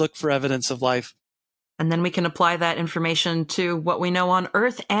Enceladus to look for evidence of life. And then we can apply that information to what we know on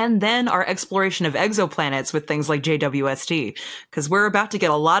Earth, and then our exploration of exoplanets with things like JWST, because we're about to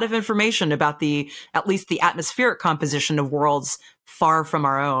get a lot of information about at least the atmospheric composition of worlds far from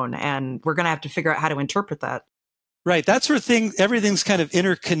our own. And we're going to have to figure out how to interpret that. Right. That's where everything's kind of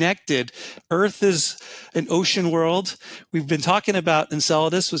interconnected. Earth is an ocean world. We've been talking about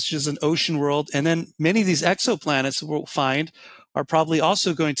Enceladus, which is an ocean world. And then many of these exoplanets we'll find are probably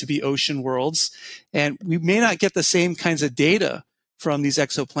also going to be ocean worlds. And we may not get the same kinds of data from these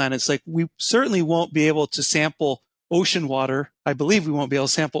exoplanets. Like, we certainly won't be able to sample ocean water. I believe we won't be able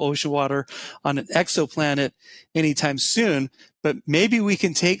to sample ocean water on an exoplanet anytime soon. But maybe we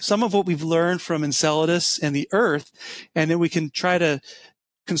can take some of what we've learned from Enceladus and the Earth, and then we can try to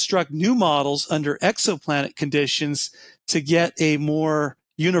construct new models under exoplanet conditions to get a more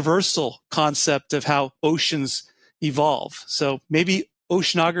universal concept of how oceans evolve. So maybe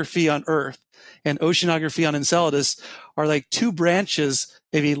oceanography on Earth and oceanography on Enceladus are like 2 branches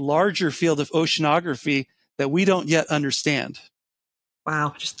of a larger field of oceanography that we don't yet understand.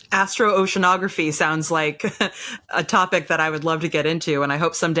 Wow, just astro-oceanography sounds like a topic that I would love to get into, and I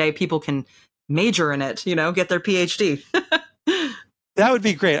hope someday people can major in it, get their PhD. That would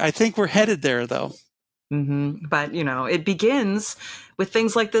be great. I think we're headed there, though. But, it begins with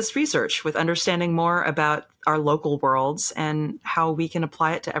things like this research, with understanding more about our local worlds and how we can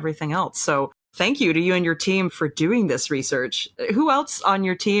apply it to everything else. So thank you to you and your team for doing this research. Who else on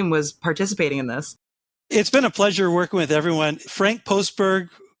your team was participating in this? It's been a pleasure working with everyone. Frank Postberg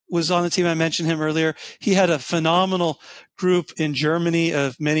was on the team. I mentioned him earlier. He had a phenomenal group in Germany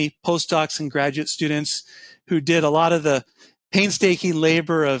of many postdocs and graduate students who did a lot of the painstaking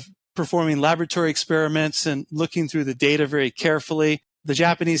labor of performing laboratory experiments and looking through the data very carefully. The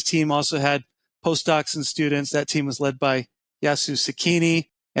Japanese team also had postdocs and students. That team was led by Yasu Sakini.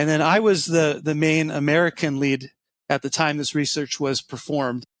 And then I was the main American lead at the time this research was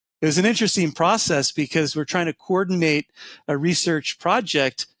performed. It was an interesting process because we're trying to coordinate a research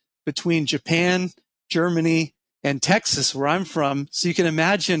project between Japan, Germany, and Texas, where I'm from. So you can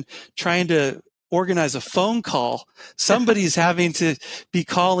imagine trying to organize a phone call. Somebody's having to be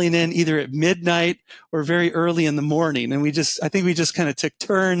calling in either at midnight or very early in the morning. And I think we just kind of took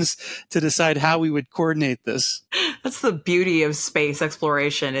turns to decide how we would coordinate this. That's the beauty of space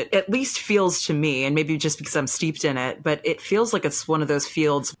exploration. It at least feels to me, and maybe just because I'm steeped in it, but it feels like it's one of those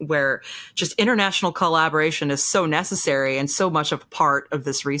fields where just international collaboration is so necessary and so much of a part of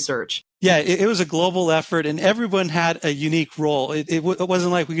this research. Yeah, it was a global effort, and everyone had a unique role. It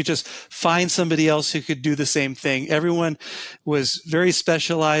wasn't like we could just find somebody else who could do the same thing. Everyone was very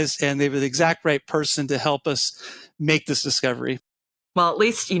specialized, and they were the exact right person to help us make this discovery. Well, at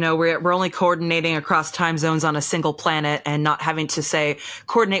least, we're only coordinating across time zones on a single planet and not having to, say,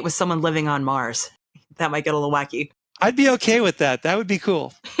 coordinate with someone living on Mars. That might get a little wacky. I'd be okay with that. That would be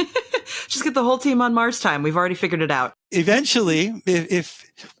cool. Just get the whole team on Mars time. We've already figured it out. Eventually, if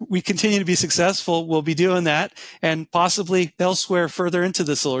we continue to be successful, we'll be doing that, and possibly elsewhere further into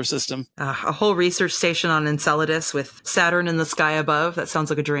the solar system. A whole research station on Enceladus with Saturn in the sky above. That sounds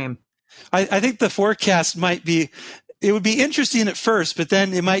like a dream. I think the forecast it would be interesting at first, but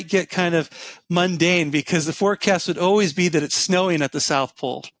then it might get kind of mundane because the forecast would always be that it's snowing at the South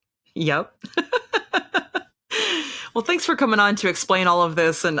Pole. Yep. Well, thanks for coming on to explain all of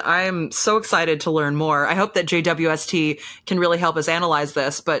this, and I'm so excited to learn more. I hope that JWST can really help us analyze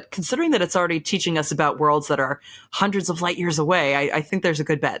this, but considering that it's already teaching us about worlds that are hundreds of light years away, I think there's a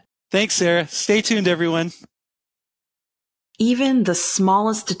good bet. Thanks, Sarah. Stay tuned, everyone. Even the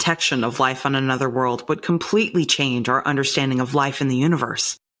smallest detection of life on another world would completely change our understanding of life in the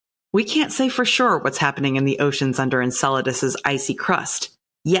universe. We can't say for sure what's happening in the oceans under Enceladus's icy crust,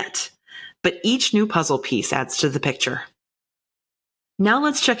 yet. But each new puzzle piece adds to the picture. Now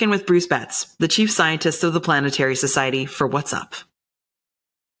let's check in with Bruce Betts, the chief scientist of the Planetary Society, for What's Up.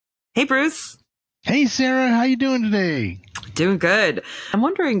 Hey, Bruce. Hey, Sarah. How you doing today? Doing good. I'm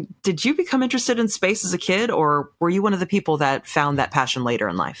wondering, did you become interested in space as a kid, or were you one of the people that found that passion later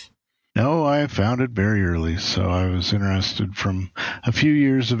in life? No, I found it very early, so I was interested from a few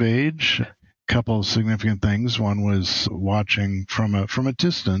years of age. Couple of significant things. One was watching from a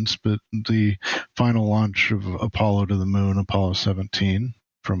distance, but the final launch of Apollo to the moon, Apollo 17,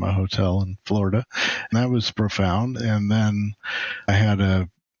 from a hotel in Florida. And that was profound. And then I had a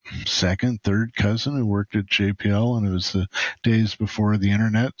third cousin who worked at JPL, and it was the days before the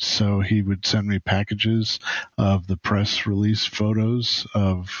internet. So he would send me packages of the press release photos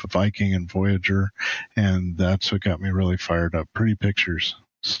of Viking and Voyager. And that's what got me really fired up. Pretty pictures.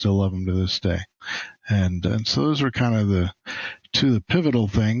 Still love them to this day. And so those were kind of the pivotal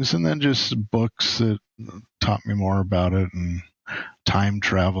things. And then just books that taught me more about it, and time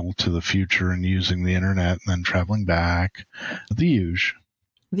travel to the future and using the internet and then traveling back. The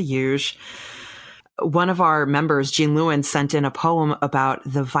huge. One of our members, Jean Lewin, sent in a poem about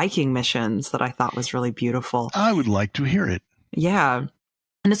the Viking missions that I thought was really beautiful. I would like to hear it. Yeah.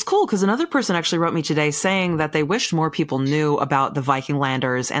 And it's cool because another person actually wrote me today saying that they wished more people knew about the Viking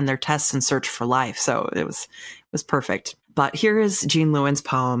landers and their tests and search for life. So it was perfect. But here is Jean Lewin's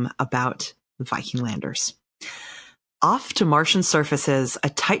poem about the Viking landers. Off to Martian surfaces, a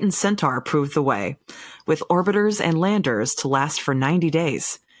Titan Centaur proved the way, with orbiters and landers to last for 90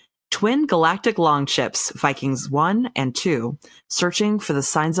 days. Twin galactic longships, Vikings 1 and 2, searching for the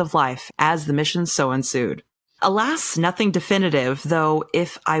signs of life as the mission so ensued. Alas, nothing definitive, though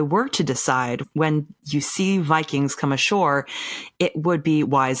if I were to decide when you see Vikings come ashore, it would be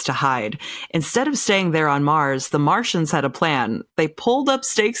wise to hide. Instead of staying there on Mars, the Martians had a plan. They pulled up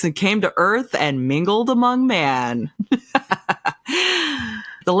stakes and came to Earth and mingled among man.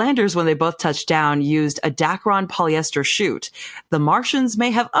 The landers, when they both touched down, used a Dacron polyester chute. The Martians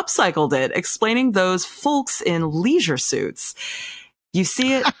may have upcycled it, explaining those folks in leisure suits. You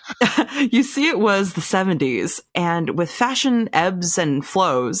see it, it was the 70s, and with fashion ebbs and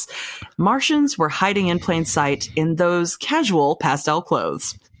flows, Martians were hiding in plain sight in those casual pastel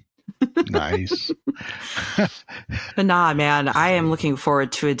clothes. Nice. But nah, man, I am looking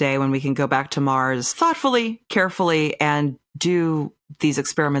forward to a day when we can go back to Mars thoughtfully, carefully, and do these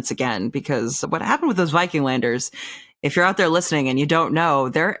experiments again. Because what happened with those Viking landers, if you're out there listening and you don't know,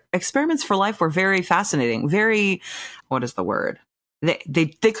 their experiments for life were very fascinating. Very, what is the word? They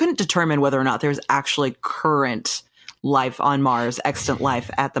couldn't determine whether or not there's actually current life on Mars, extant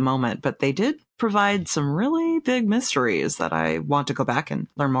life at the moment, but they did provide some really big mysteries that I want to go back and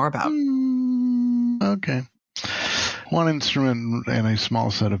learn more about. Okay. One instrument and a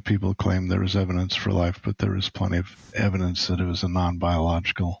small set of people claimed there was evidence for life, but there was plenty of evidence that it was a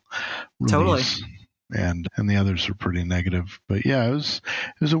non-biological release. Totally. And the others were pretty negative. But yeah, it was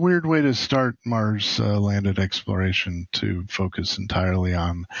a weird way to start Mars landed exploration, to focus entirely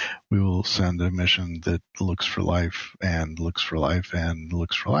on, we will send a mission that looks for life and looks for life and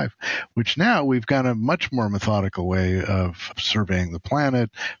looks for life, which now we've got a much more methodical way of surveying the planet,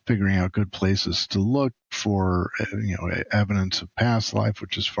 figuring out good places to look for, evidence of past life,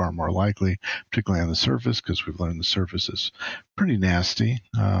 which is far more likely, particularly on the surface, because we've learned the surface is pretty nasty,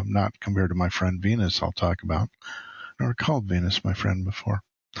 not compared to my friend Venus I'll talk about. I never called Venus my friend before.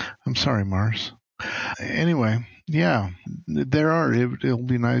 I'm sorry, Mars. Anyway, yeah, it'll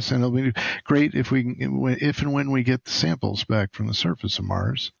be nice, and it'll be great if and when we get the samples back from the surface of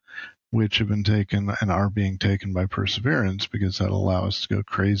Mars, which have been taken and are being taken by Perseverance, because that'll allow us to go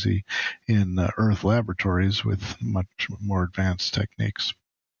crazy in Earth laboratories with much more advanced techniques.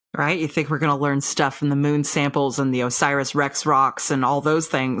 Right? You think we're going to learn stuff from the moon samples and the OSIRIS-REx rocks and all those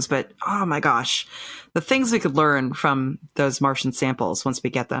things, but oh my gosh, the things we could learn from those Martian samples once we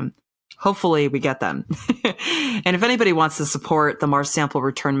get them. Hopefully we get them. And if anybody wants to support the Mars Sample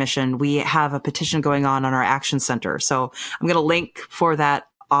Return Mission, we have a petition going on our Action Center. So I'm going to link for that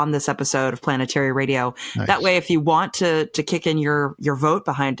on this episode of Planetary Radio. Nice. That way, if you want to kick in your vote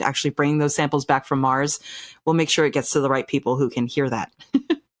behind actually bringing those samples back from Mars, we'll make sure it gets to the right people who can hear that.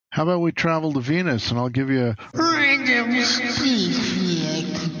 How about we travel to Venus and I'll give you a...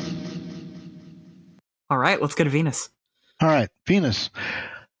 All right, let's go to Venus. All right, Venus.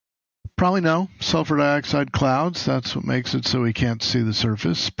 Probably know, sulfur dioxide clouds. That's what makes it so we can't see the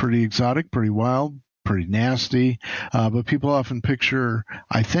surface. Pretty exotic, pretty wild, pretty nasty. But people often picture,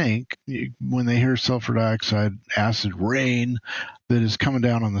 I think, when they hear sulfur dioxide acid rain, that is coming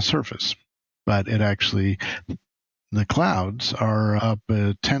down on the surface. But it actually... The clouds are up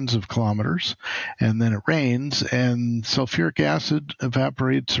tens of kilometers, and then it rains, and sulfuric acid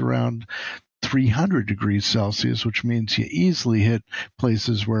evaporates around 300 degrees Celsius, which means you easily hit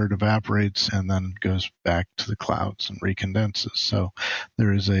places where it evaporates and then goes back to the clouds and recondenses. So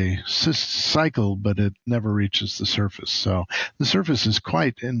there is a cycle, but it never reaches the surface. So the surface is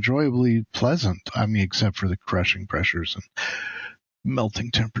quite enjoyably pleasant, except for the crushing pressures and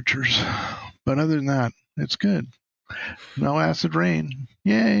melting temperatures. But other than that, it's good. No acid rain.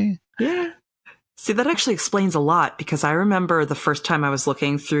 Yay. Yeah. See, that actually explains a lot, because I remember the first time I was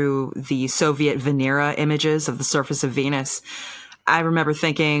looking through the Soviet Venera images of the surface of Venus, I remember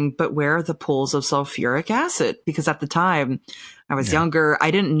thinking, but where are the pools of sulfuric acid? Because at the time I was younger,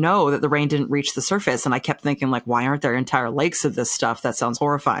 I didn't know that the rain didn't reach the surface. And I kept thinking, why aren't there entire lakes of this stuff? That sounds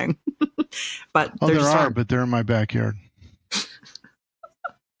horrifying. But there are, but they're in my backyard.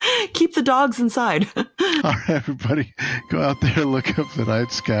 Keep the dogs inside. All right, everybody, go out there, look up the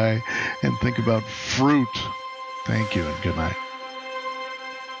night sky, and think about fruit. Thank you, and good night.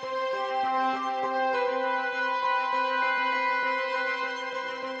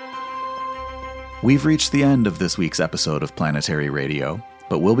 We've reached the end of this week's episode of Planetary Radio,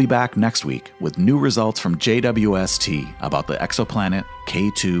 but we'll be back next week with new results from JWST about the exoplanet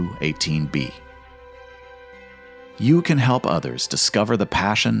K2-18b. You can help others discover the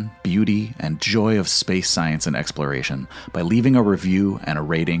passion, beauty, and joy of space science and exploration by leaving a review and a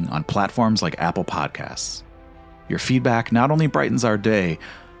rating on platforms like Apple Podcasts. Your feedback not only brightens our day,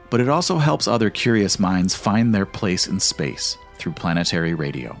 but it also helps other curious minds find their place in space through Planetary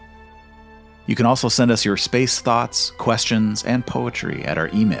Radio. You can also send us your space thoughts, questions, and poetry at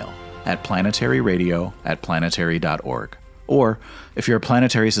our email at planetaryradio@planetary.org. Or, if you're a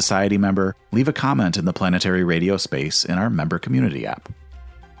Planetary Society member, leave a comment in the Planetary Radio space in our member community app.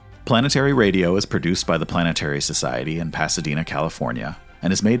 Planetary Radio is produced by the Planetary Society in Pasadena, California,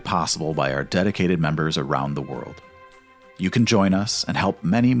 and is made possible by our dedicated members around the world. You can join us and help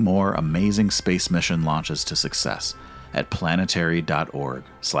many more amazing space mission launches to success at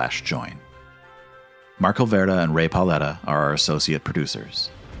planetary.org/join. Marco Verda and Ray Pauletta are our associate producers.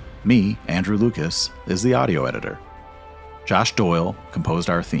 Me, Andrew Lucas, is the audio editor. Josh Doyle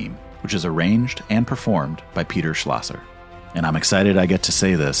composed our theme, which is arranged and performed by Peter Schlosser. And I'm excited I get to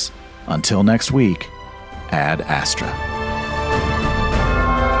say this. Until next week, Ad Astra.